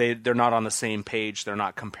they're not on the same page. They're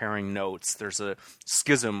not comparing notes. There's a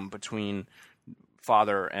schism between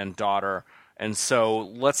father and daughter. And so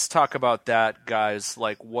let's talk about that, guys.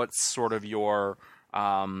 Like, what's sort of your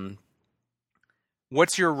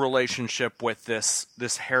what's your relationship with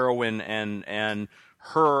this heroine and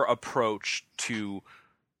her approach to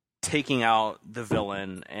taking out the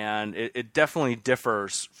villain? And it definitely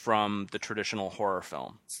differs from the traditional horror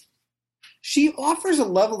film. She offers a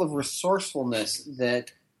level of resourcefulness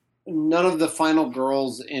that none of the final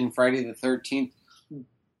girls in Friday the 13th,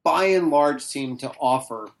 by and large, seem to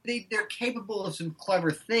offer. They're capable of some clever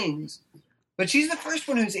things, but she's the first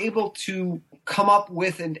one who's able to come up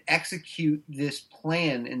with and execute this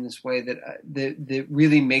plan in this way that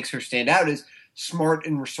really makes her stand out as smart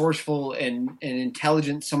and resourceful and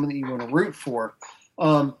intelligent, someone that you want to root for.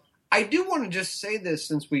 I do want to just say this,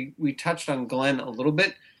 since we touched on Glenn a little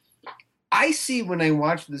bit. I see when I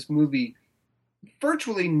watch this movie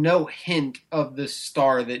virtually no hint of the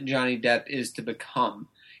star that Johnny Depp is to become.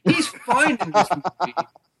 He's fine in this movie,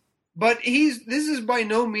 but this is by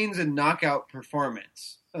no means a knockout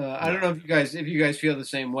performance. I don't know if you guys feel the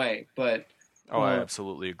same way, but I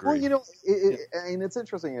absolutely agree. Well, you know, and it's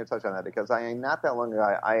interesting to touch on that because not that long ago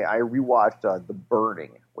I rewatched The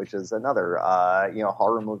Burning, which is another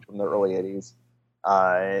horror movie from the early '80s.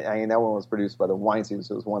 That one was produced by the Weinsteins,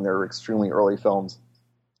 so it was one of their extremely early films.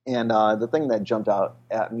 And the thing that jumped out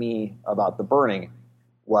at me about The Burning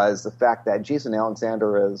was the fact that Jason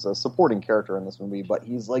Alexander is a supporting character in this movie, but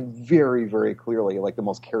he's like very, very clearly like the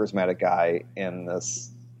most charismatic guy in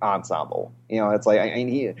this ensemble. It's like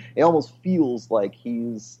it almost feels like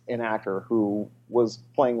he's an actor who was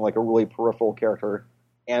playing like a really peripheral character,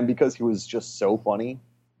 and because he was just so funny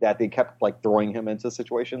that they kept like throwing him into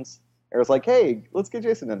situations. It was like, hey, let's get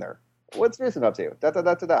Jason in there. What's Jason up to? Da da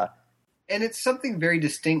da da da. And it's something very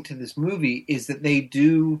distinct to this movie is that they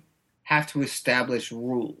do have to establish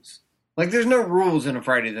rules. Like, there's no rules in a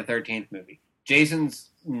Friday the 13th movie. Jason's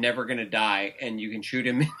never going to die, and you can shoot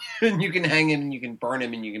him, and you can hang him, and you can burn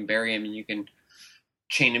him, and you can bury him, and you can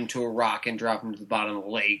chain him to a rock and drop him to the bottom of the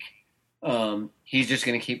lake. He's just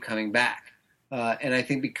going to keep coming back. And I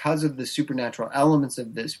think because of the supernatural elements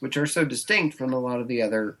of this, which are so distinct from a lot of the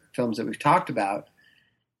other films that we've talked about,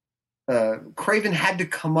 Craven had to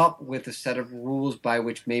come up with a set of rules by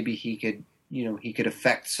which maybe he could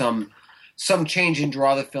affect some change and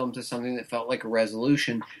draw the film to something that felt like a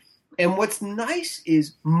resolution. And what's nice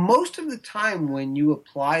is most of the time when you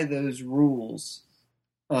apply those rules,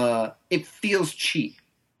 it feels cheap.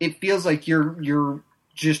 It feels like you're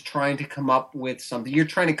just trying to come up with something. You're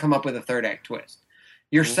trying to come up with a third act twist.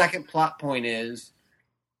 Your second plot point is,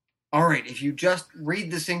 all right, if you just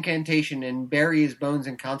read this incantation and bury his bones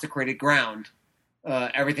in consecrated ground,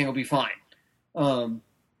 everything will be fine.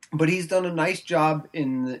 But he's done a nice job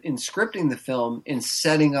in scripting the film, in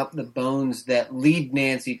setting up the bones that lead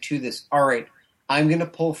Nancy to this. All right, I'm going to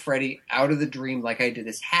pull Freddy out of the dream like I did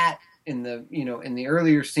his hat in the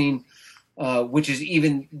earlier scene, which is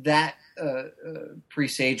even that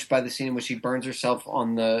presaged by the scene in which she burns herself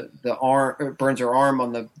on the arm, or burns her arm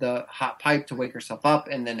on the hot pipe to wake herself up,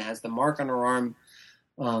 and then has the mark on her arm.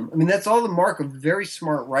 That's all the mark of very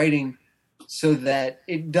smart writing, so that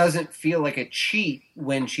it doesn't feel like a cheat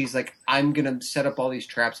when she's like, I'm going to set up all these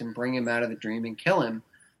traps and bring him out of the dream and kill him.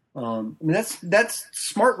 That's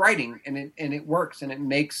smart writing, and it works, and it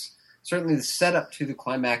makes certainly the setup to the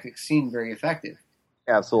climactic scene very effective.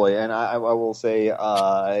 Absolutely, and I will say,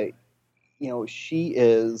 she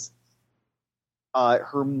is.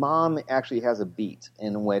 Her mom actually has a beat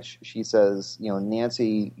in which she says,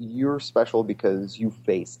 Nancy, you're special because you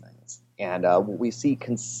face things. And what we see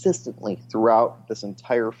consistently throughout this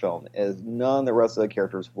entire film is none of the rest of the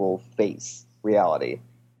characters will face reality.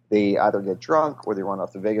 They either get drunk, or they run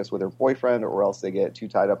off to Vegas with their boyfriend, or else they get too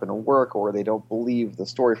tied up in work, or they don't believe the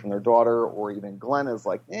story from their daughter, or even Glenn is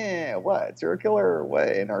like, what, serial killer, what,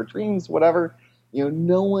 in our dreams, whatever.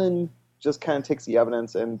 No one just kind of takes the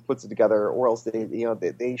evidence and puts it together, or else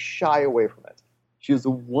they shy away from it. She is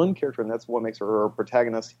the one character, and that's what makes her a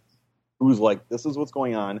protagonist, who's like, this is what's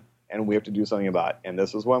going on, and we have to do something about it, and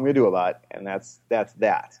this is what I'm going to do about it, and that's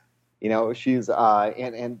that. She's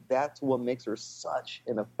and that's what makes her such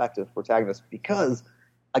an effective protagonist, because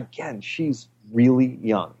again, she's really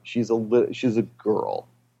young. She's a girl,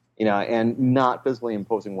 and not physically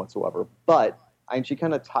imposing whatsoever. But she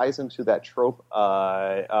kind of ties into that trope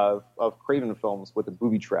of Craven films with the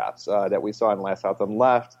booby traps that we saw in Last House on the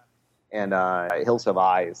Left and Hills Have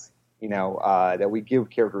Eyes. That we give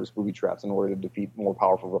characters booby traps in order to defeat more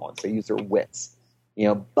powerful villains. They use their wits.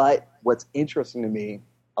 But what's interesting to me,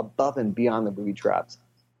 above and beyond the booby traps,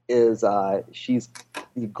 is she's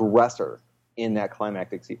the aggressor in that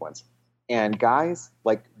climactic sequence. And guys,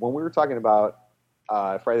 like when we were talking about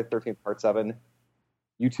Friday the 13th Part 7,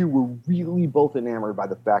 you two were really both enamored by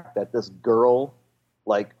the fact that this girl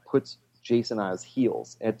puts Jason on his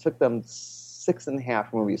heels. And it took them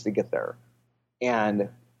 6.5 movies to get there. And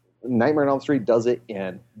Nightmare on Elm Street does it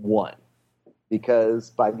in 1.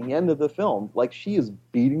 Because by the end of the film, she is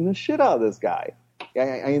beating the shit out of this guy.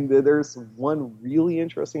 There's one really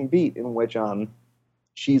interesting beat in which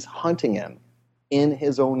she's hunting him in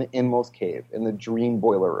his own inmost cave in the dream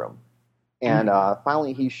boiler room. And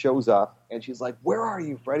finally he shows up, and she's like, where are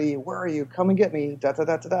you, Freddy? Where are you? Come and get me. Da, da,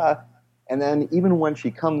 da, da, da. And then even when she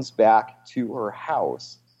comes back to her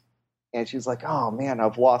house, and she's like, oh, man,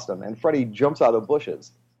 I've lost him. And Freddy jumps out of the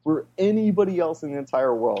bushes. For anybody else in the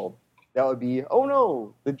entire world, that would be, oh,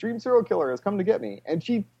 no, the dream serial killer has come to get me. And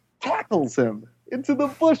she tackles him into the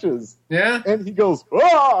bushes. Yeah. And he goes,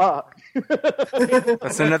 ah!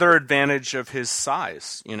 That's another advantage of his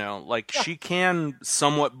size, She can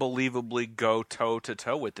somewhat believably go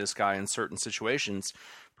toe-to-toe with this guy in certain situations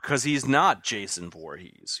because he's not Jason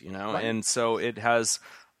Voorhees, Right. And so it has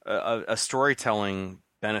a storytelling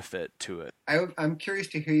benefit to it. I'm curious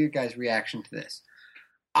to hear your guys' reaction to this.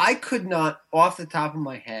 I could not, off the top of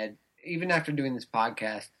my head, even after doing this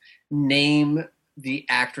podcast, name the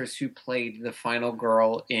actress who played the final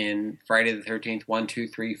girl in Friday the 13th, 1, 2,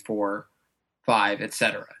 3, 4, 5,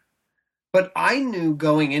 etc. But I knew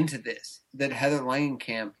going into this that Heather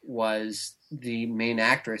Langenkamp was the main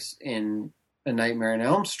actress in A Nightmare on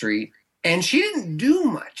Elm Street, and she didn't do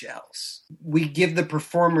much else. We give the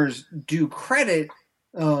performers due credit,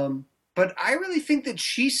 but I really think that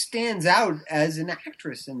she stands out as an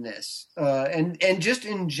actress in this, and just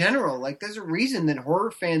in general. Like, there's a reason that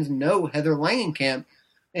horror fans know Heather Langenkamp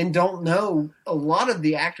and don't know a lot of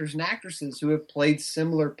the actors and actresses who have played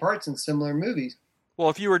similar parts in similar movies. Well,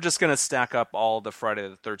 if you were just going to stack up all the Friday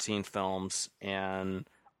the 13th films and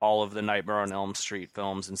all of the Nightmare on Elm Street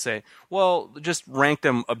films and say, well, just rank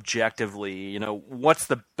them objectively, you know, what's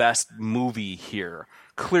the best movie here?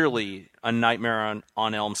 Clearly, A Nightmare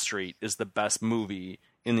on Elm Street is the best movie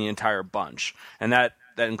in the entire bunch. And that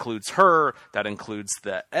includes her, that includes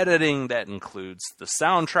the editing, that includes the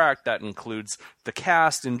soundtrack, that includes the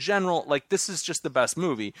cast in general. Like, this is just the best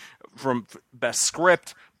movie. From best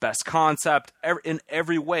script, best concept, in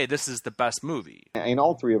every way, this is the best movie. And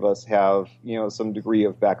all three of us have, you know, some degree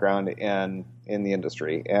of background in the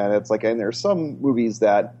industry. And it's like, and there's some movies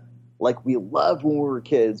that, like, we loved when we were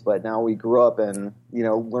kids, but now we grew up and, you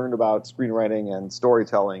know, learned about screenwriting and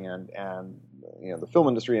storytelling and you know, the film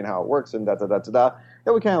industry and how it works and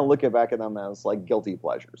and we kind of look back at them as like guilty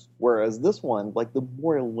pleasures. Whereas this one, like, the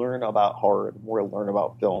more I learn about horror, the more I learn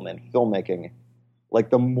about film and filmmaking, like,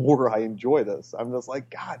 the more I enjoy this. I'm just like,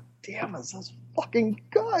 God damn, this is fucking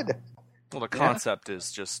good. Well, the concept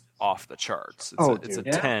is just off the charts. It's a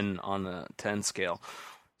 10 on the 10 scale.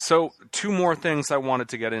 So 2 more things I wanted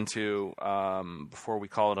to get into before we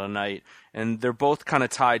call it a night, and they're both kind of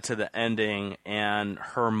tied to the ending and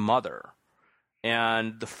her mother.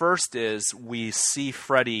 And the first is we see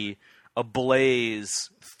Freddy ablaze,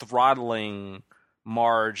 throttling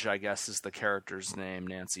Marge, I guess is the character's name,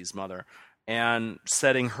 Nancy's mother, and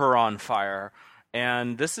setting her on fire.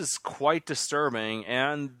 And this is quite disturbing.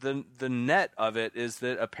 And the net of it is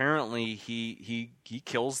that apparently he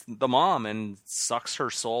kills the mom and sucks her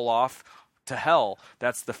soul off to hell.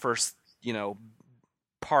 That's the first, you know,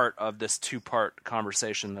 part of this 2-part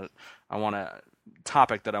conversation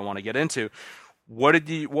topic that I want to get into. What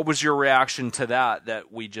was your reaction to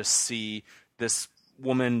that we just see this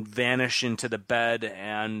woman vanish into the bed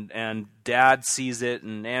and Dad sees it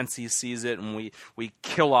and Nancy sees it and we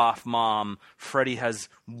kill off Mom? Freddy has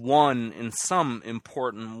won in some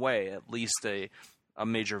important way, at least a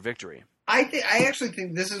major victory. I actually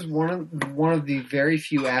think this is one of the very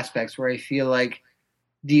few aspects where I feel like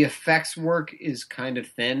the effects work is kind of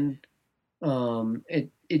thin.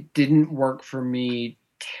 It didn't work for me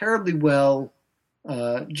terribly well.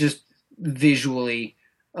 Just visually,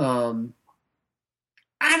 I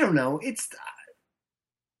don't know. It's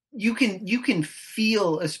you can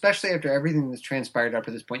feel, especially after everything that's transpired up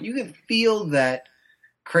to this point, you can feel that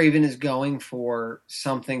Craven is going for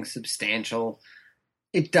something substantial.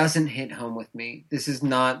 It doesn't hit home with me. This is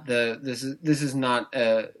not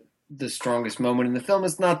the strongest moment in the film.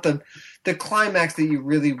 It's not the climax that you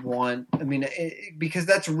really want. I mean, because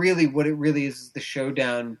that's really what it really is the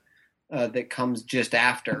showdown. That comes just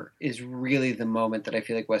after is really the moment that I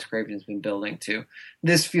feel like Wes Craven has been building to.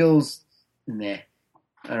 This feels meh.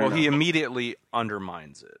 I don't know. He immediately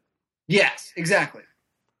undermines it. Yes, exactly.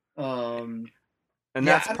 And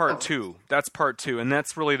that's part 2. That's part 2, and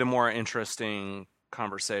that's really the more interesting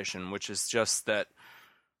conversation, which is just that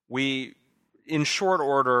we, in short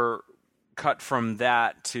order, cut from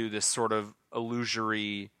that to this sort of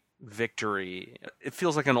illusory victory. It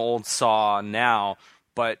feels like an old saw now,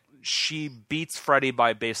 but she beats Freddy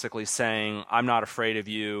by basically saying, I'm not afraid of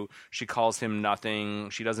you. She calls him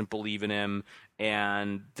nothing. She doesn't believe in him.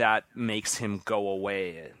 And that makes him go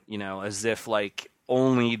away, you know, as if like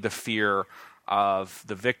only the fear of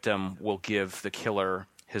the victim will give the killer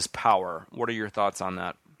his power. What are your thoughts on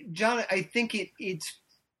that? John, I think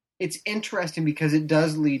it's interesting because it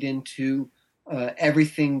does lead into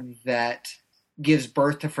everything that gives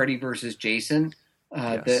birth to Freddy versus Jason.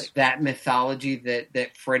 Yes. That mythology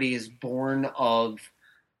that Freddy is born of,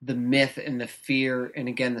 the myth and the fear, and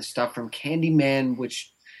again the stuff from Candyman,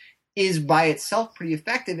 which is by itself pretty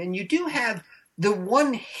effective. And you do have the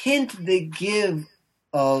one hint they give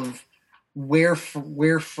of where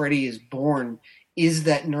Freddy is born is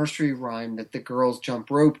that nursery rhyme that the girls jump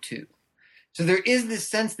rope to. So there is this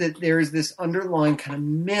sense that there is this underlying kind of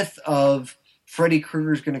myth of Freddy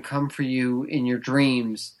Krueger is going to come for you in your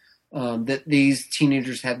dreams. That these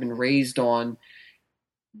teenagers have been raised on.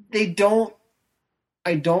 I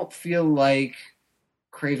don't feel like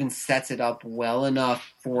Craven sets it up well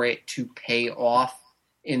enough for it to pay off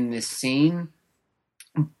in this scene,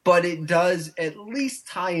 but it does at least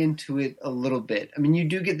tie into it a little bit. I mean, you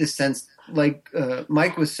do get the sense, like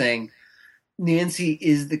Mike was saying, Nancy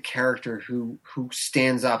is the character who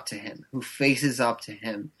stands up to him, who faces up to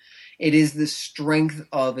him. It is the strength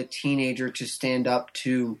of a teenager to stand up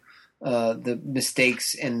to the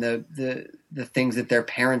mistakes and the things that their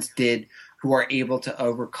parents did, who are able to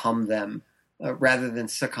overcome them rather than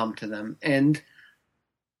succumb to them. And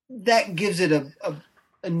that gives it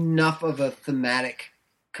enough of a thematic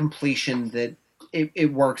completion that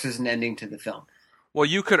it works as an ending to the film. Well,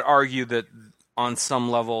 you could argue that on some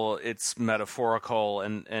level it's metaphorical,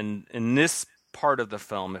 and in this part of the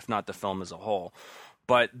film, if not the film as a whole.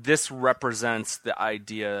 But this represents the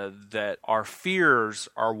idea that our fears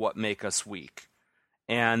are what make us weak.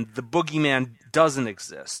 And the boogeyman doesn't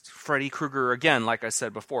exist. Freddy Krueger, again, like I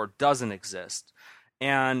said before, doesn't exist.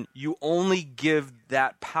 And you only give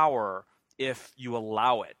that power if you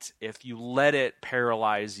allow it, if you let it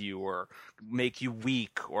paralyze you or make you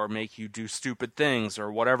weak or make you do stupid things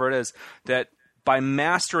or whatever it is, that by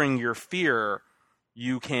mastering your fear,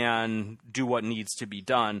 you can do what needs to be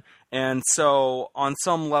done. And so on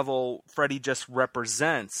some level, Freddy just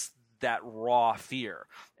represents that raw fear.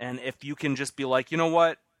 And if you can just be like, you know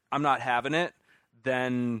what, I'm not having it,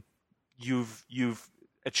 then you've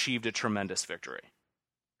achieved a tremendous victory.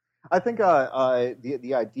 I think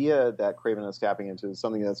the idea that Craven is tapping into is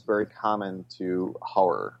something that's very common to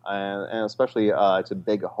horror, and especially to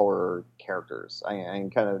big horror characters.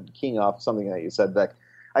 I'm kind of keying off something that you said, Beck.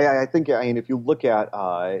 I think if you look at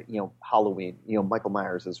Halloween, Michael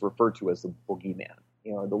Myers is referred to as the boogeyman.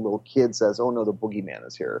 The little kid says, "Oh no, the boogeyman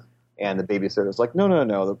is here," and the babysitter is like, "No,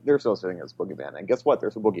 there's no such thing as boogeyman." And guess what?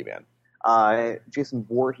 There's a boogeyman. Jason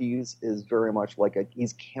Voorhees is very much like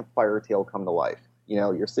he's campfire tale come to life.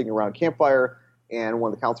 You're sitting around a campfire, and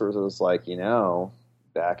one of the counselors was like,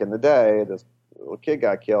 back in the day, this little kid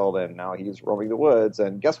got killed, and now he's roaming the woods.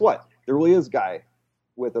 And guess what? There really is a guy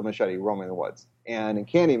with a machete roaming the woods. And in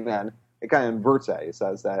Candyman, it kind of inverts that. He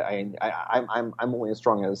says that I'm only as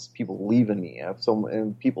strong as people believe in me. If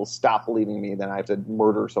people stop believing me, then I have to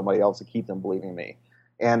murder somebody else to keep them believing me.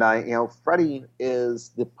 And Freddy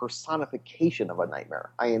is the personification of a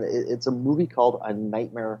nightmare. It's a movie called A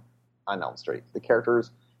Nightmare on Elm Street. The characters,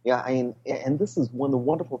 and this is one of the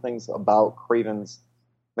wonderful things about Craven's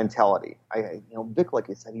mentality. Vic, like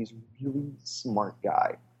I said, he's a really smart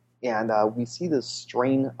guy. And we see this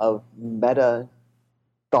strain of meta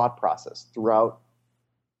thought process throughout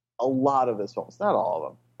a lot of his films. Not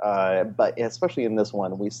all of them, but especially in this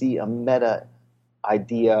one, we see a meta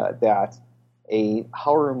idea that a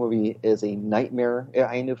horror movie is a nightmare.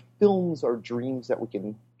 And if films are dreams that we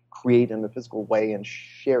can create in a physical way and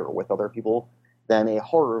share with other people, then a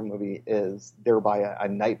horror movie is thereby a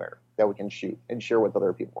nightmare that we can shoot and share with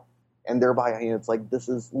other people. And thereby, it's like, this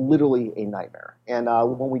is literally a nightmare. And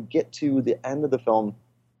when we get to the end of the film,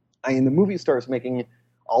 the movie starts making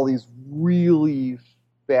all these really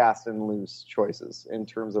fast and loose choices in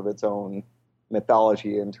terms of its own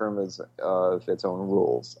mythology, in terms of its own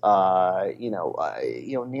rules.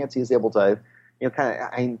 Nancy is able to,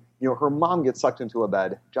 her mom gets sucked into a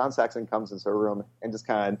bed. John Saxon comes into her room and just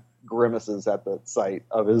kind of grimaces at the sight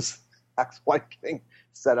of his ex-wife getting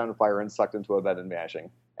set on fire and sucked into a bed and mashing.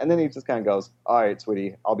 And then he just kind of goes, "All right,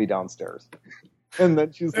 sweetie, I'll be downstairs." And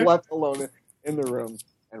then she's left alone in the room,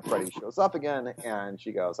 and Freddy shows up again, and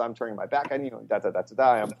she goes, "I'm turning my back on you, and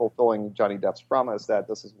I'm fulfilling Johnny Depp's promise that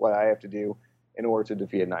this is what I have to do in order to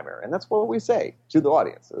defeat a nightmare." And that's what we say to the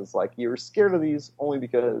audience. It's like, you're scared of these only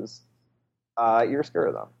because you're scared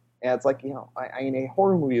of them. And it's like, a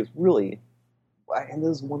horror movie is really, and this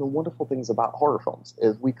is one of the wonderful things about horror films,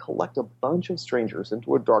 is we collect a bunch of strangers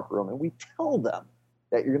into a dark room, and we tell them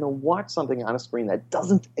that you're going to watch something on a screen that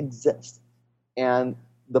doesn't exist. And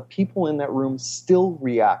the people in that room still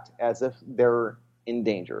react as if they're in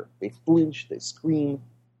danger. They flinch, they scream.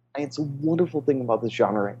 And it's a wonderful thing about this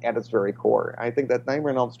genre at its very core. I think that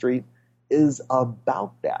Nightmare on Elm Street is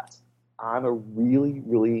about that on a really,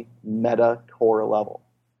 really meta core level.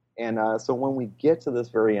 And so when we get to this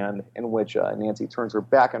very end, in which Nancy turns her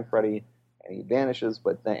back on Freddy, and he vanishes,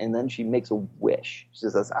 and then she makes a wish. She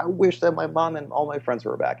says, "I wish that my mom and all my friends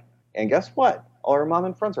were back." And guess what? All her mom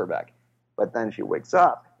and friends are back. But then she wakes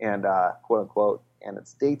up, and quote unquote, and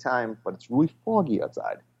it's daytime, but it's really foggy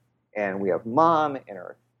outside. And we have mom and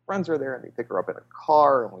her friends are there, and they pick her up in a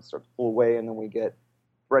car, and we start to pull away, and then we get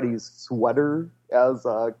Freddy's sweater as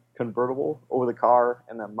a convertible over the car,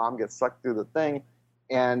 and then mom gets sucked through the thing.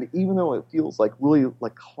 And even though it feels like really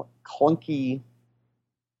like clunky,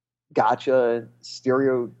 gotcha,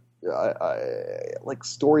 stereo, like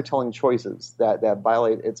storytelling choices that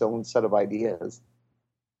violate its own set of ideas,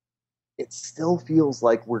 it still feels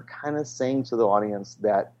like we're kind of saying to the audience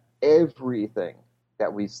that everything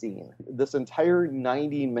that we've seen. This entire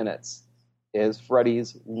 90 minutes is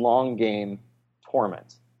Freddy's long game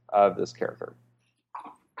torment of this character.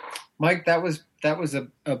 Mike, that was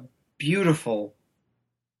a beautiful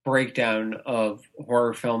breakdown of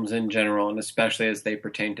horror films in general, and especially as they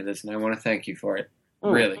pertain to this, and I want to thank you for it.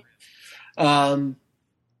 Really. Well,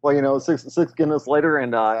 you know, six Guinness later,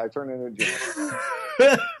 and I turned into a genius.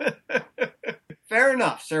 Fair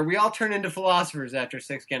enough, sir. We all turn into philosophers after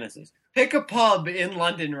 6 Guinnesses. Pick a pub in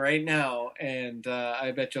London right now, and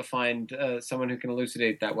I bet you'll find someone who can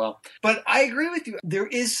elucidate that well. But I agree with you. There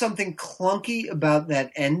is something clunky about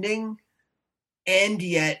that ending, and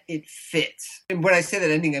yet it fits. And when I say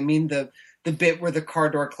that ending, I mean the bit where the car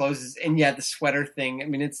door closes, and the sweater thing. I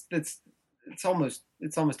mean, it's almost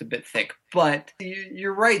a bit thick. But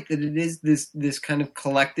you're right that it is this kind of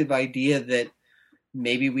collective idea that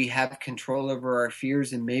maybe we have control over our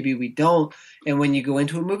fears and maybe we don't. And when you go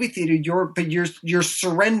into a movie theater, you're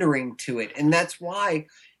surrendering to it. And that's why,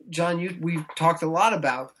 John, we've talked a lot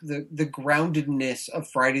about the groundedness of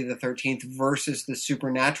Friday the 13th versus the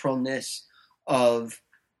supernaturalness of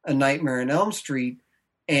A Nightmare on Elm Street.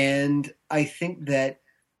 And I think that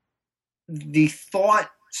the thought,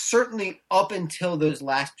 certainly up until those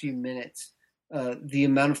last few minutes, the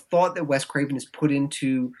amount of thought that Wes Craven has put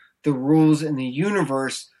into the rules in the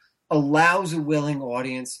universe allows a willing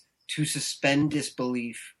audience to suspend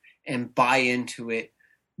disbelief and buy into it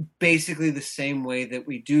basically the same way that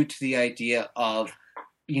we do to the idea of,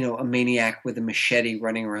 a maniac with a machete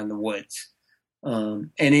running around the woods.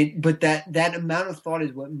 But that amount of thought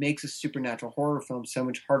is what makes a supernatural horror film so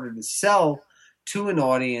much harder to sell to an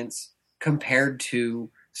audience compared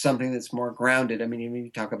to something that's more grounded. I mean, even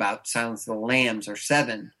you talk about Silence of the Lambs or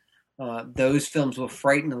Seven, those films will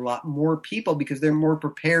frighten a lot more people because they're more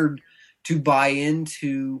prepared to buy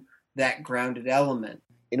into that grounded element.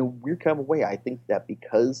 In a weird kind of way, I think that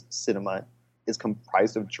because cinema is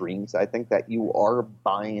comprised of dreams, I think that you are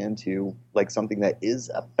buying into like something that is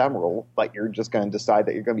ephemeral, but you're just going to decide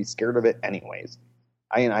that you're going to be scared of it anyways.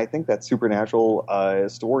 I think that supernatural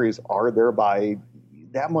stories are thereby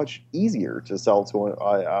that much easier to sell to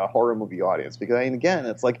a horror movie audience because, again,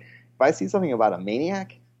 it's like if I see something about a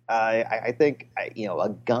maniac, I think, a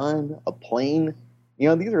gun, a plane,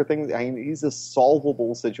 these are things, he's a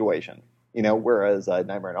solvable situation, whereas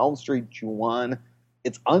Nightmare on Elm Street, Ju-On,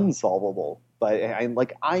 it's unsolvable, but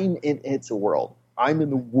I'm in its world. I'm in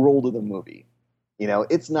the world of the movie.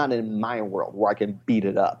 It's not in my world where I can beat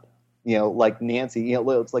it up. Like Nancy,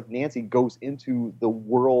 it's like Nancy goes into the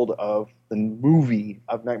world of the movie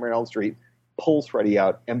of Nightmare on Elm Street, pulls Freddy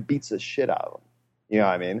out, and beats the shit out of him. You know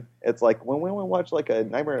what I mean? It's like when we watch like a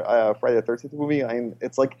Nightmare Friday the 13th movie,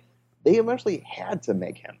 it's like they eventually had to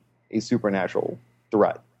make him a supernatural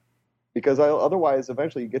threat because otherwise,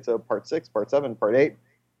 eventually you get to part 6, part 7, part 8,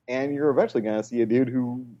 and you're eventually going to see a dude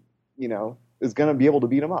who, is going to be able to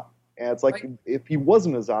beat him up. And it's like if he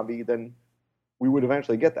wasn't a zombie, then we would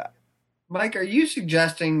eventually get that. Mike, are you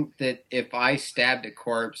suggesting that if I stabbed a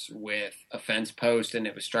corpse with a fence post and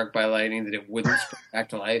it was struck by lightning, that it wouldn't spring back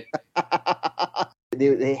to life?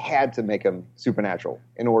 They had to make him supernatural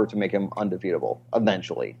in order to make him undefeatable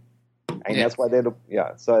eventually. And that's why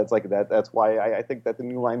so it's like that. That's why I think that the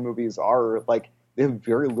New Line movies are like, they have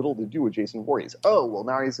very little to do with Jason Voorhees. Oh, well,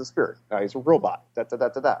 now he's a spirit. Now he's a robot.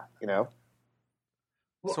 Well,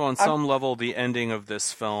 so on some level, the ending of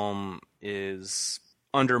this film is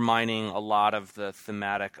undermining a lot of the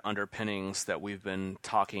thematic underpinnings that we've been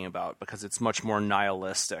talking about because it's much more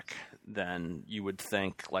nihilistic than you would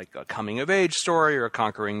think, like a coming-of-age story or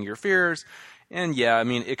conquering your fears. And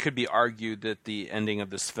it could be argued that the ending of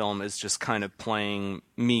this film is just kind of playing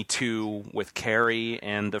Me Too with Carrie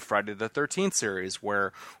and the Friday the 13th series,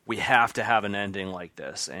 where we have to have an ending like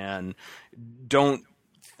this, and don't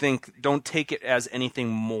take it as anything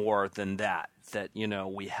more than that,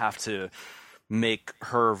 we have to make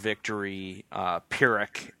her victory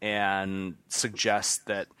Pyrrhic and suggest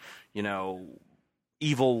that,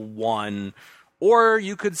 evil won. Or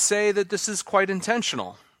you could say that this is quite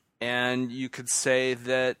intentional. And you could say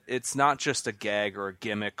that it's not just a gag or a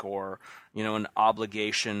gimmick or, an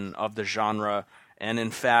obligation of the genre. And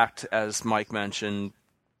in fact, as Mike mentioned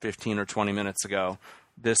 15 or 20 minutes ago,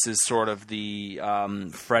 this is sort of the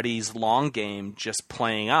Freddy's long game just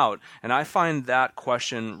playing out. And I find that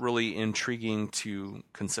question really intriguing to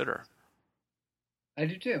consider. I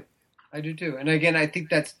do too. And again, I think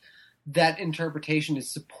that interpretation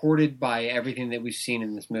is supported by everything that we've seen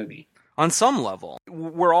in this movie. On some level.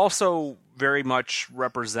 We're also very much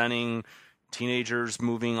representing teenagers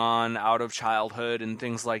moving on out of childhood and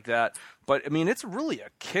things like that. But, it's really a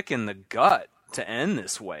kick in the gut to end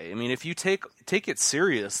this way. I mean, if you take it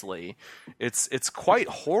seriously, it's quite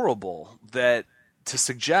horrible that to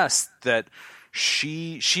suggest that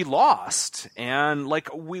she lost. And like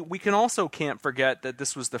we can also can't forget that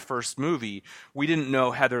this was the first movie. We didn't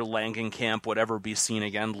know Heather Langenkamp would ever be seen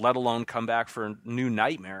again, let alone come back for a new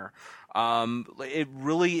Nightmare. It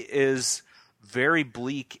really is very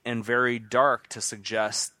bleak and very dark to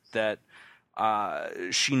suggest that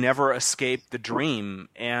she never escaped the dream,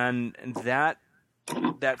 and that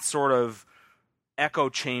sort of echo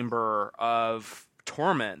chamber of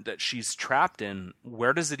torment that she's trapped in,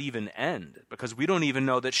 where does it even end? Because we don't even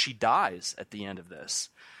know that she dies at the end of this.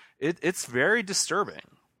 It's very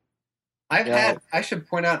disturbing. I should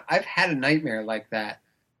point out, I've had a nightmare like that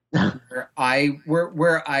where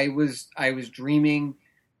I was dreaming.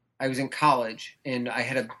 I was in college and I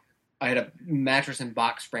had a mattress and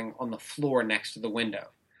box spring on the floor next to the window.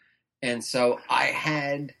 And so I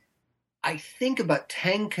had, I think, about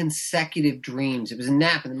 10 consecutive dreams. It was a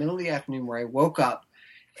nap in the middle of the afternoon where I woke up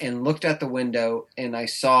and looked out the window and I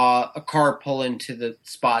saw a car pull into the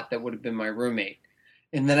spot that would have been my roommate.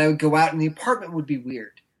 And then I would go out and the apartment would be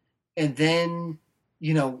weird. And then,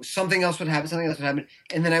 something else would happen.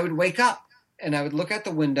 And then I would wake up and I would look out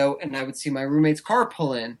the window and I would see my roommate's car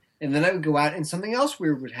pull in. And then I would go out and something else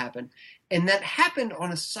weird would happen. And that happened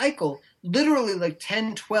on a cycle, literally like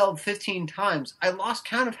 10, 12, 15 times. I lost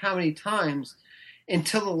count of how many times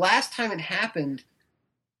until the last time it happened.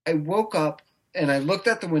 I woke up and I looked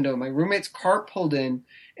out the window. My roommate's car pulled in.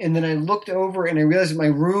 And then I looked over and I realized that my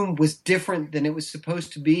room was different than it was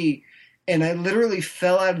supposed to be. And I literally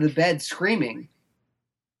fell out of the bed screaming.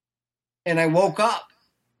 And I woke up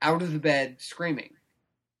out of the bed screaming.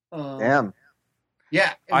 Damn.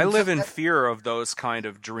 Yeah. I live in fear of those kind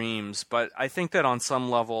of dreams, but I think that on some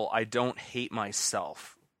level I don't hate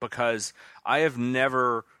myself because I have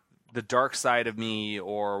never, the dark side of me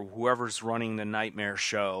or whoever's running the Nightmare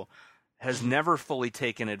show has never fully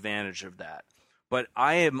taken advantage of that. But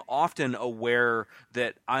I am often aware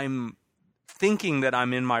that I'm thinking that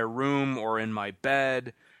I'm in my room or in my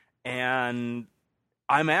bed and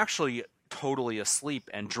I'm actually totally asleep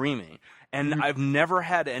and dreaming. And I've never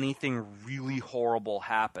had anything really horrible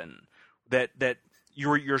happen that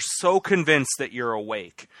you're so convinced that you're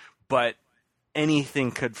awake, but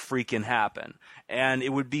anything could freaking happen. And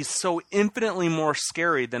it would be so infinitely more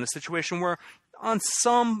scary than a situation where on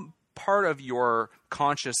some part of your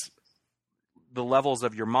conscious, the levels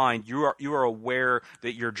of your mind, you are aware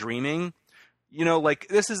that you're dreaming. Like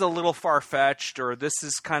this is a little far-fetched or this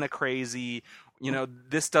is kind of crazy.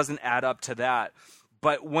 This doesn't add up to that.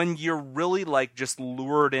 But when you're really like just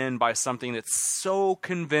lured in by something that's so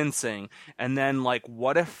convincing, and then like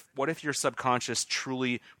what if your subconscious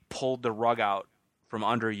truly pulled the rug out from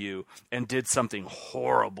under you and did something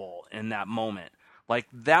horrible in that moment? Like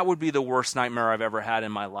that would be the worst nightmare I've ever had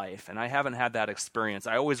in my life, and I haven't had that experience.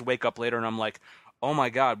 I always wake up later and I'm like, oh my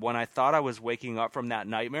God, when I thought I was waking up from that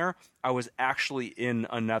nightmare, I was actually in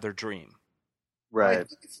another dream. Right.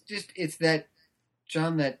 It's that,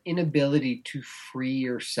 John, that inability to free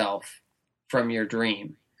yourself from your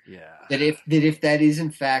dream. Yeah. That if that is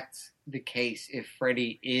in fact the case, if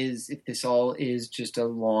this all is just a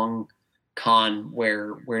long con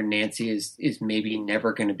where Nancy is maybe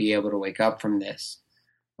never going to be able to wake up from this.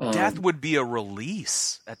 Death would be a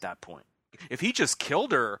release at that point. If he just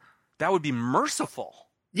killed her, that would be merciful.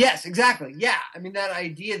 Yes, exactly. Yeah. I mean, that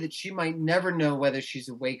idea that she might never know whether she's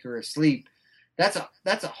awake or asleep, that's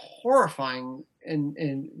a horrifying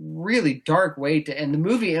and really dark way to end the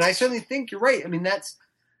movie. And I certainly think you're right. I mean,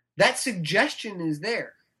 that suggestion is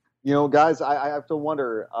there. Guys, I have to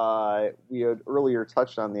wonder, we had earlier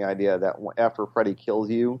touched on the idea that after Freddy kills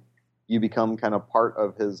you, you become kind of part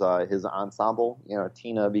of his ensemble.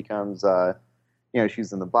 Tina becomes,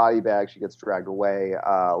 she's in the body bag, she gets dragged away.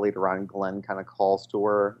 Later on, Glenn kind of calls to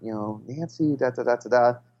her, Nancy,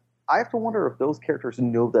 da-da-da-da-da. I have to wonder if those characters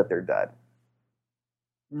know that they're dead.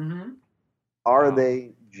 Mm-hmm. Are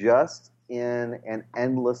they just in an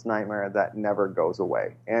endless nightmare that never goes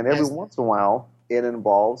away? And every once in a while, it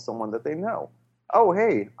involves someone that they know. Oh,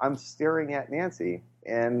 hey, I'm staring at Nancy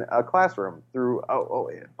in a classroom through,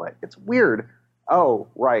 but it's weird. Oh,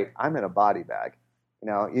 right, I'm in a body bag.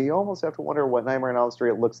 You almost have to wonder what Nightmare on Elm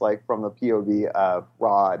Street looks like from the POV of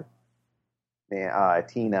Rod,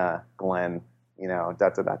 Tina, Glenn,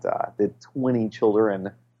 the 20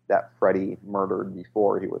 children that Freddy murdered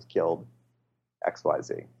before he was killed.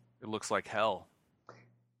 XYZ. It looks like hell.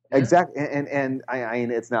 Exactly, and I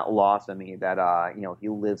mean, it's not lost on me that he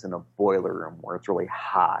lives in a boiler room where it's really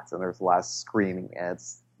hot and there's a lot of screaming and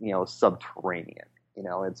it's subterranean. You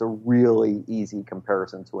know, it's a really easy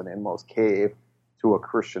comparison to an inmost cave, to a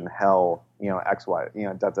Christian hell, you know, X, Y, you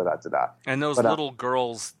know, da da da da da. And those little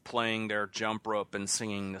girls playing their jump rope and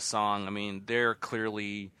singing the song, I mean, they're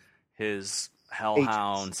clearly his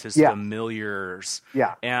hellhounds, his familiars.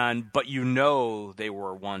 Yeah. But you know they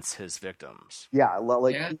were once his victims. Yeah,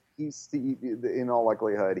 like he, in all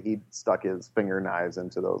likelihood, he stuck his finger knives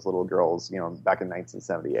into those little girls, you know, back in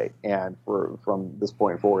 1978. And from this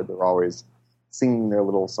point forward, they're always singing their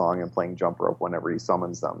little song and playing jump rope whenever he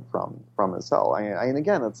summons them from his cell. And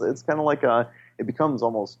again, it's kind of like it becomes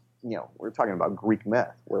almost, you know, we're talking about Greek myth,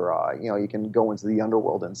 where you know, you can go into the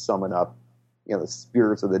underworld and summon up, you know, the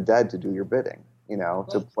spirits of the dead to do your bidding, you know,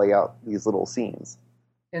 to play out these little scenes.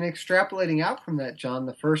 And extrapolating out from that, John,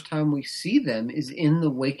 the first time we see them is in the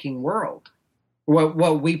waking world,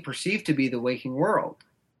 what we perceive to be the waking world.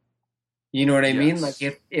 You know what I mean? Like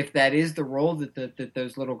if that is the role that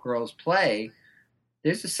those little girls play,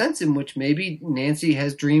 there's a sense in which maybe Nancy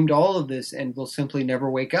has dreamed all of this and will simply never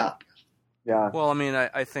wake up. Yeah. Well, I mean,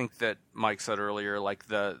 I think that Mike said earlier, like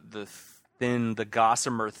the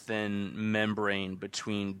gossamer thin membrane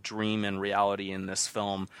between dream and reality in this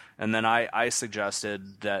film. And then I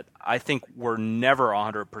suggested that I think we're never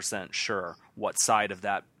 100% sure what side of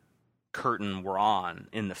that curtain we're on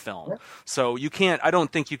in the film. So I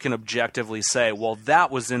don't think you can objectively say, well, that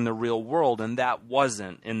was in the real world and that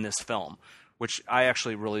wasn't in this film, which I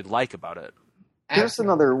actually really like about it. Here's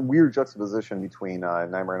another weird juxtaposition between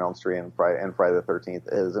Nightmare on Elm Street and Friday the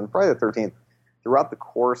 13th is in Friday the 13th, throughout the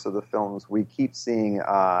course of the films, we keep seeing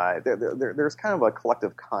there's kind of a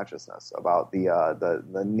collective consciousness about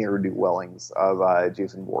the ne'er-do-wellings of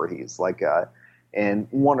Jason Voorhees. Like in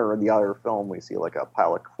one or the other film, we see like a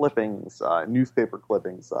pile of clippings, newspaper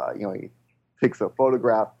clippings. You know, he takes a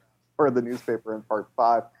photograph for the newspaper in part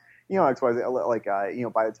 5. You know, XYZ, like, you know,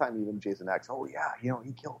 by the time even Jason X, oh yeah, you know,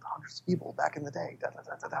 he killed hundreds of people back in the day, da da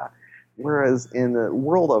da da da. Whereas in the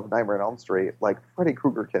world of Nightmare on Elm Street, like, Freddy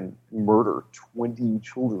Krueger can murder 20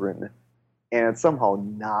 children, and it's somehow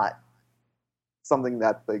not something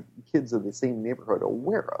that the kids of the same neighborhood are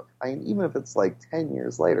aware of. I mean, even if it's like 10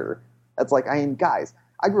 years later, it's like, I mean, guys,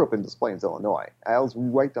 I grew up in Des Plaines, Illinois. I was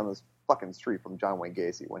right down this fucking street from John Wayne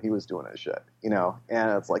Gacy when he was doing his shit, you know?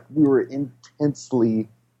 And it's like, we were intensely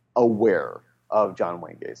aware of John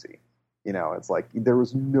Wayne Gacy. You know, it's like there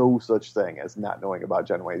was no such thing as not knowing about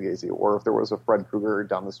John Wayne Gacy, or if there was a Fred Krueger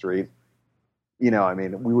down the street, you know, I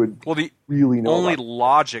mean, we would really know. Only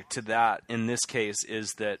logic to that in this case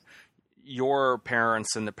is that your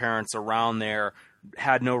parents and the parents around there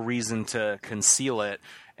had no reason to conceal it.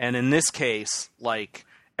 And in this case, like,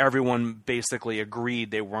 everyone basically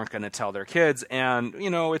agreed they weren't going to tell their kids. And,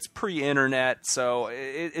 you know, it's pre-internet, so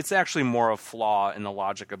it's actually more a flaw in the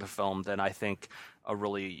logic of the film than I think a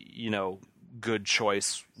really, you know, good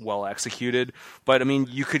choice, well executed. But, I mean,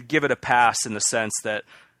 you could give it a pass in the sense that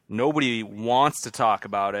nobody wants to talk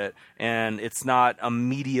about it, and it's not a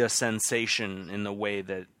media sensation in the way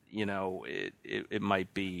that, you know, it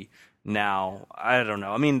might be now. I don't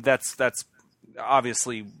know. I mean, that's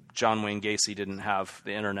obviously John Wayne Gacy didn't have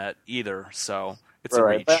the internet either, so it's a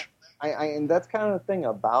reach. But and that's kind of the thing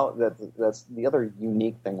about that. That's the other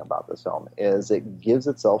unique thing about this film is it gives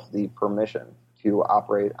itself the permission to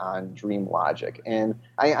operate on dream logic. And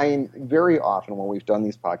I very often when we've done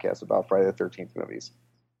these podcasts about Friday the 13th movies,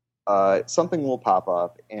 something will pop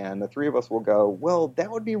up, and the three of us will go, well, that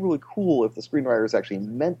would be really cool if the screenwriters actually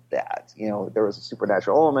meant that. You know, there was a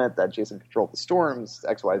supernatural element, that Jason controlled the storms,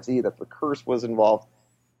 XYZ, that the curse was involved.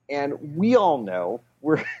 And we all know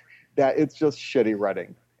that it's just shitty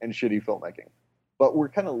writing and shitty filmmaking. But we're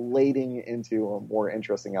kind of lading into a more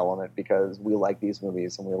interesting element because we like these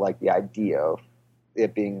movies and we like the idea of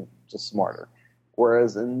it being just smarter.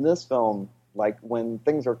 Whereas in this film, like, when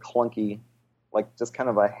things are clunky, like just kind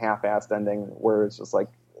of a half-assed ending where it's just like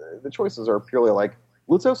the choices are purely like,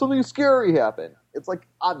 let's have something scary happen. It's like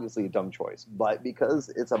obviously a dumb choice, but because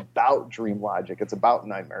it's about dream logic, it's about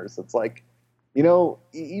nightmares. It's like, you know,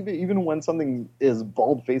 even when something is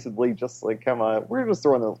bald-facedly just like, come on, we're just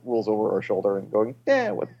throwing the rules over our shoulder and going,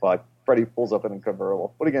 what the fuck? Freddy pulls up in a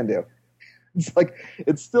convertible. What are you gonna do? It's like,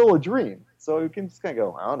 it's still a dream. So you can just kind of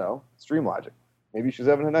go, I don't know, it's dream logic. Maybe she's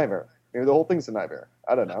having a nightmare. Maybe the whole thing's a nightmare.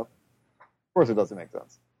 I don't know. Of course it doesn't make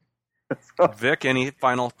sense. Vic, any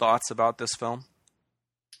final thoughts about this film?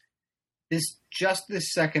 This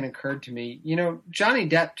second occurred to me. You know, Johnny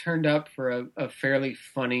Depp turned up for a fairly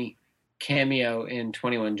funny cameo in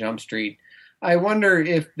 21 Jump Street. I wonder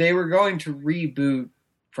if they were going to reboot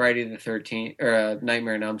Friday the 13th or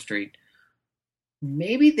Nightmare on Elm Street.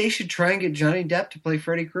 Maybe they should try and get Johnny Depp to play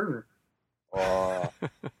Freddy Krueger. Oh,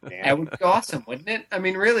 That would be awesome, wouldn't it? I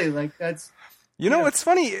mean, really, like that's. You know, it's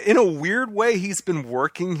funny. In a weird way, he's been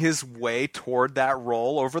working his way toward that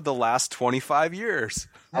role over the last 25 years.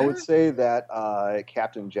 I would say that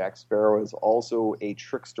Captain Jack Sparrow is also a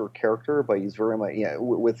trickster character, but he's very much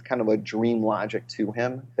with kind of a dream logic to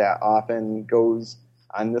him that often goes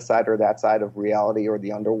on this side or that side of reality, or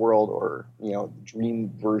the underworld, or the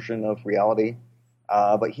dream version of reality.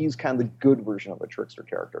 But he's kind of the good version of a trickster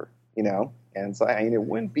character, and so it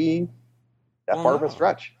wouldn't be that far of a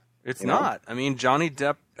stretch. It's not. I mean, Johnny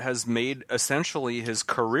Depp has made essentially his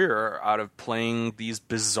career out of playing these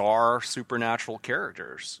bizarre supernatural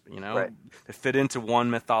characters, Right. that fit into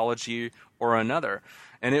one mythology or another.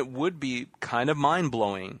 And it would be kind of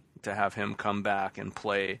mind-blowing to have him come back and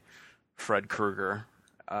play Fred Krueger.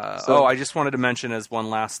 I just wanted to mention as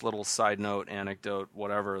one last little side note, anecdote,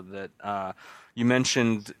 whatever, that you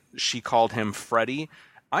mentioned she called him Freddy.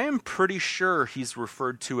 I am pretty sure he's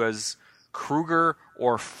referred to as Krueger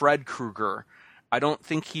or Fred Krueger. I don't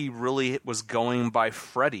think he really was going by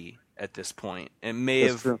Freddy at this point. It may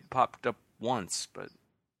have popped up once, but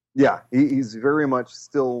yeah, he's very much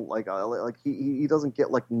still like he doesn't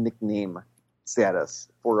get like nickname status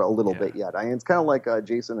for a little bit yet. It's kind of like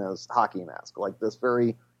Jason as Hockey Mask, like this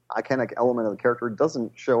very iconic element of the character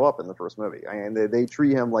doesn't show up in the first movie. They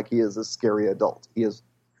treat him like he is a scary adult. He is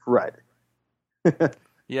Fred.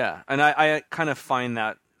 Yeah, and I kind of find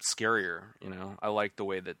that scarier. I like the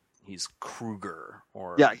way that he's Krueger,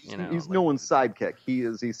 or he's no one's sidekick. He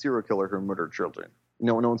is a serial killer who murdered children.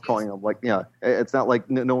 No one's calling him it's not like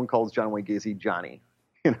no one calls John Wayne Gacy Johnny.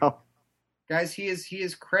 Guys, he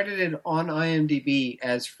is credited on IMDb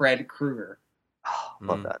as Fred Krueger.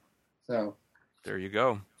 Love that. So there you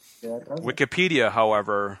go. Yeah, Wikipedia,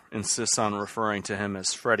 however, insists on referring to him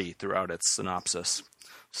as Freddy throughout its synopsis.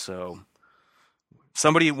 So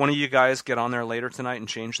one of you guys get on there later tonight and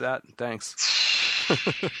change that. Thanks.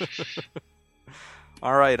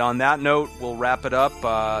 All right, on that note, we'll wrap it up.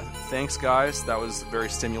 Thanks, guys. That was a very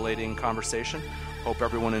stimulating conversation. Hope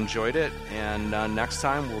everyone enjoyed it. And next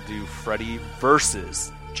time, we'll do Freddy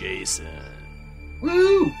versus Jason.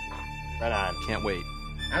 Woo! Right on. Can't wait.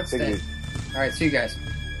 Outstanding. All right, see you guys.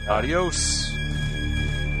 Adios.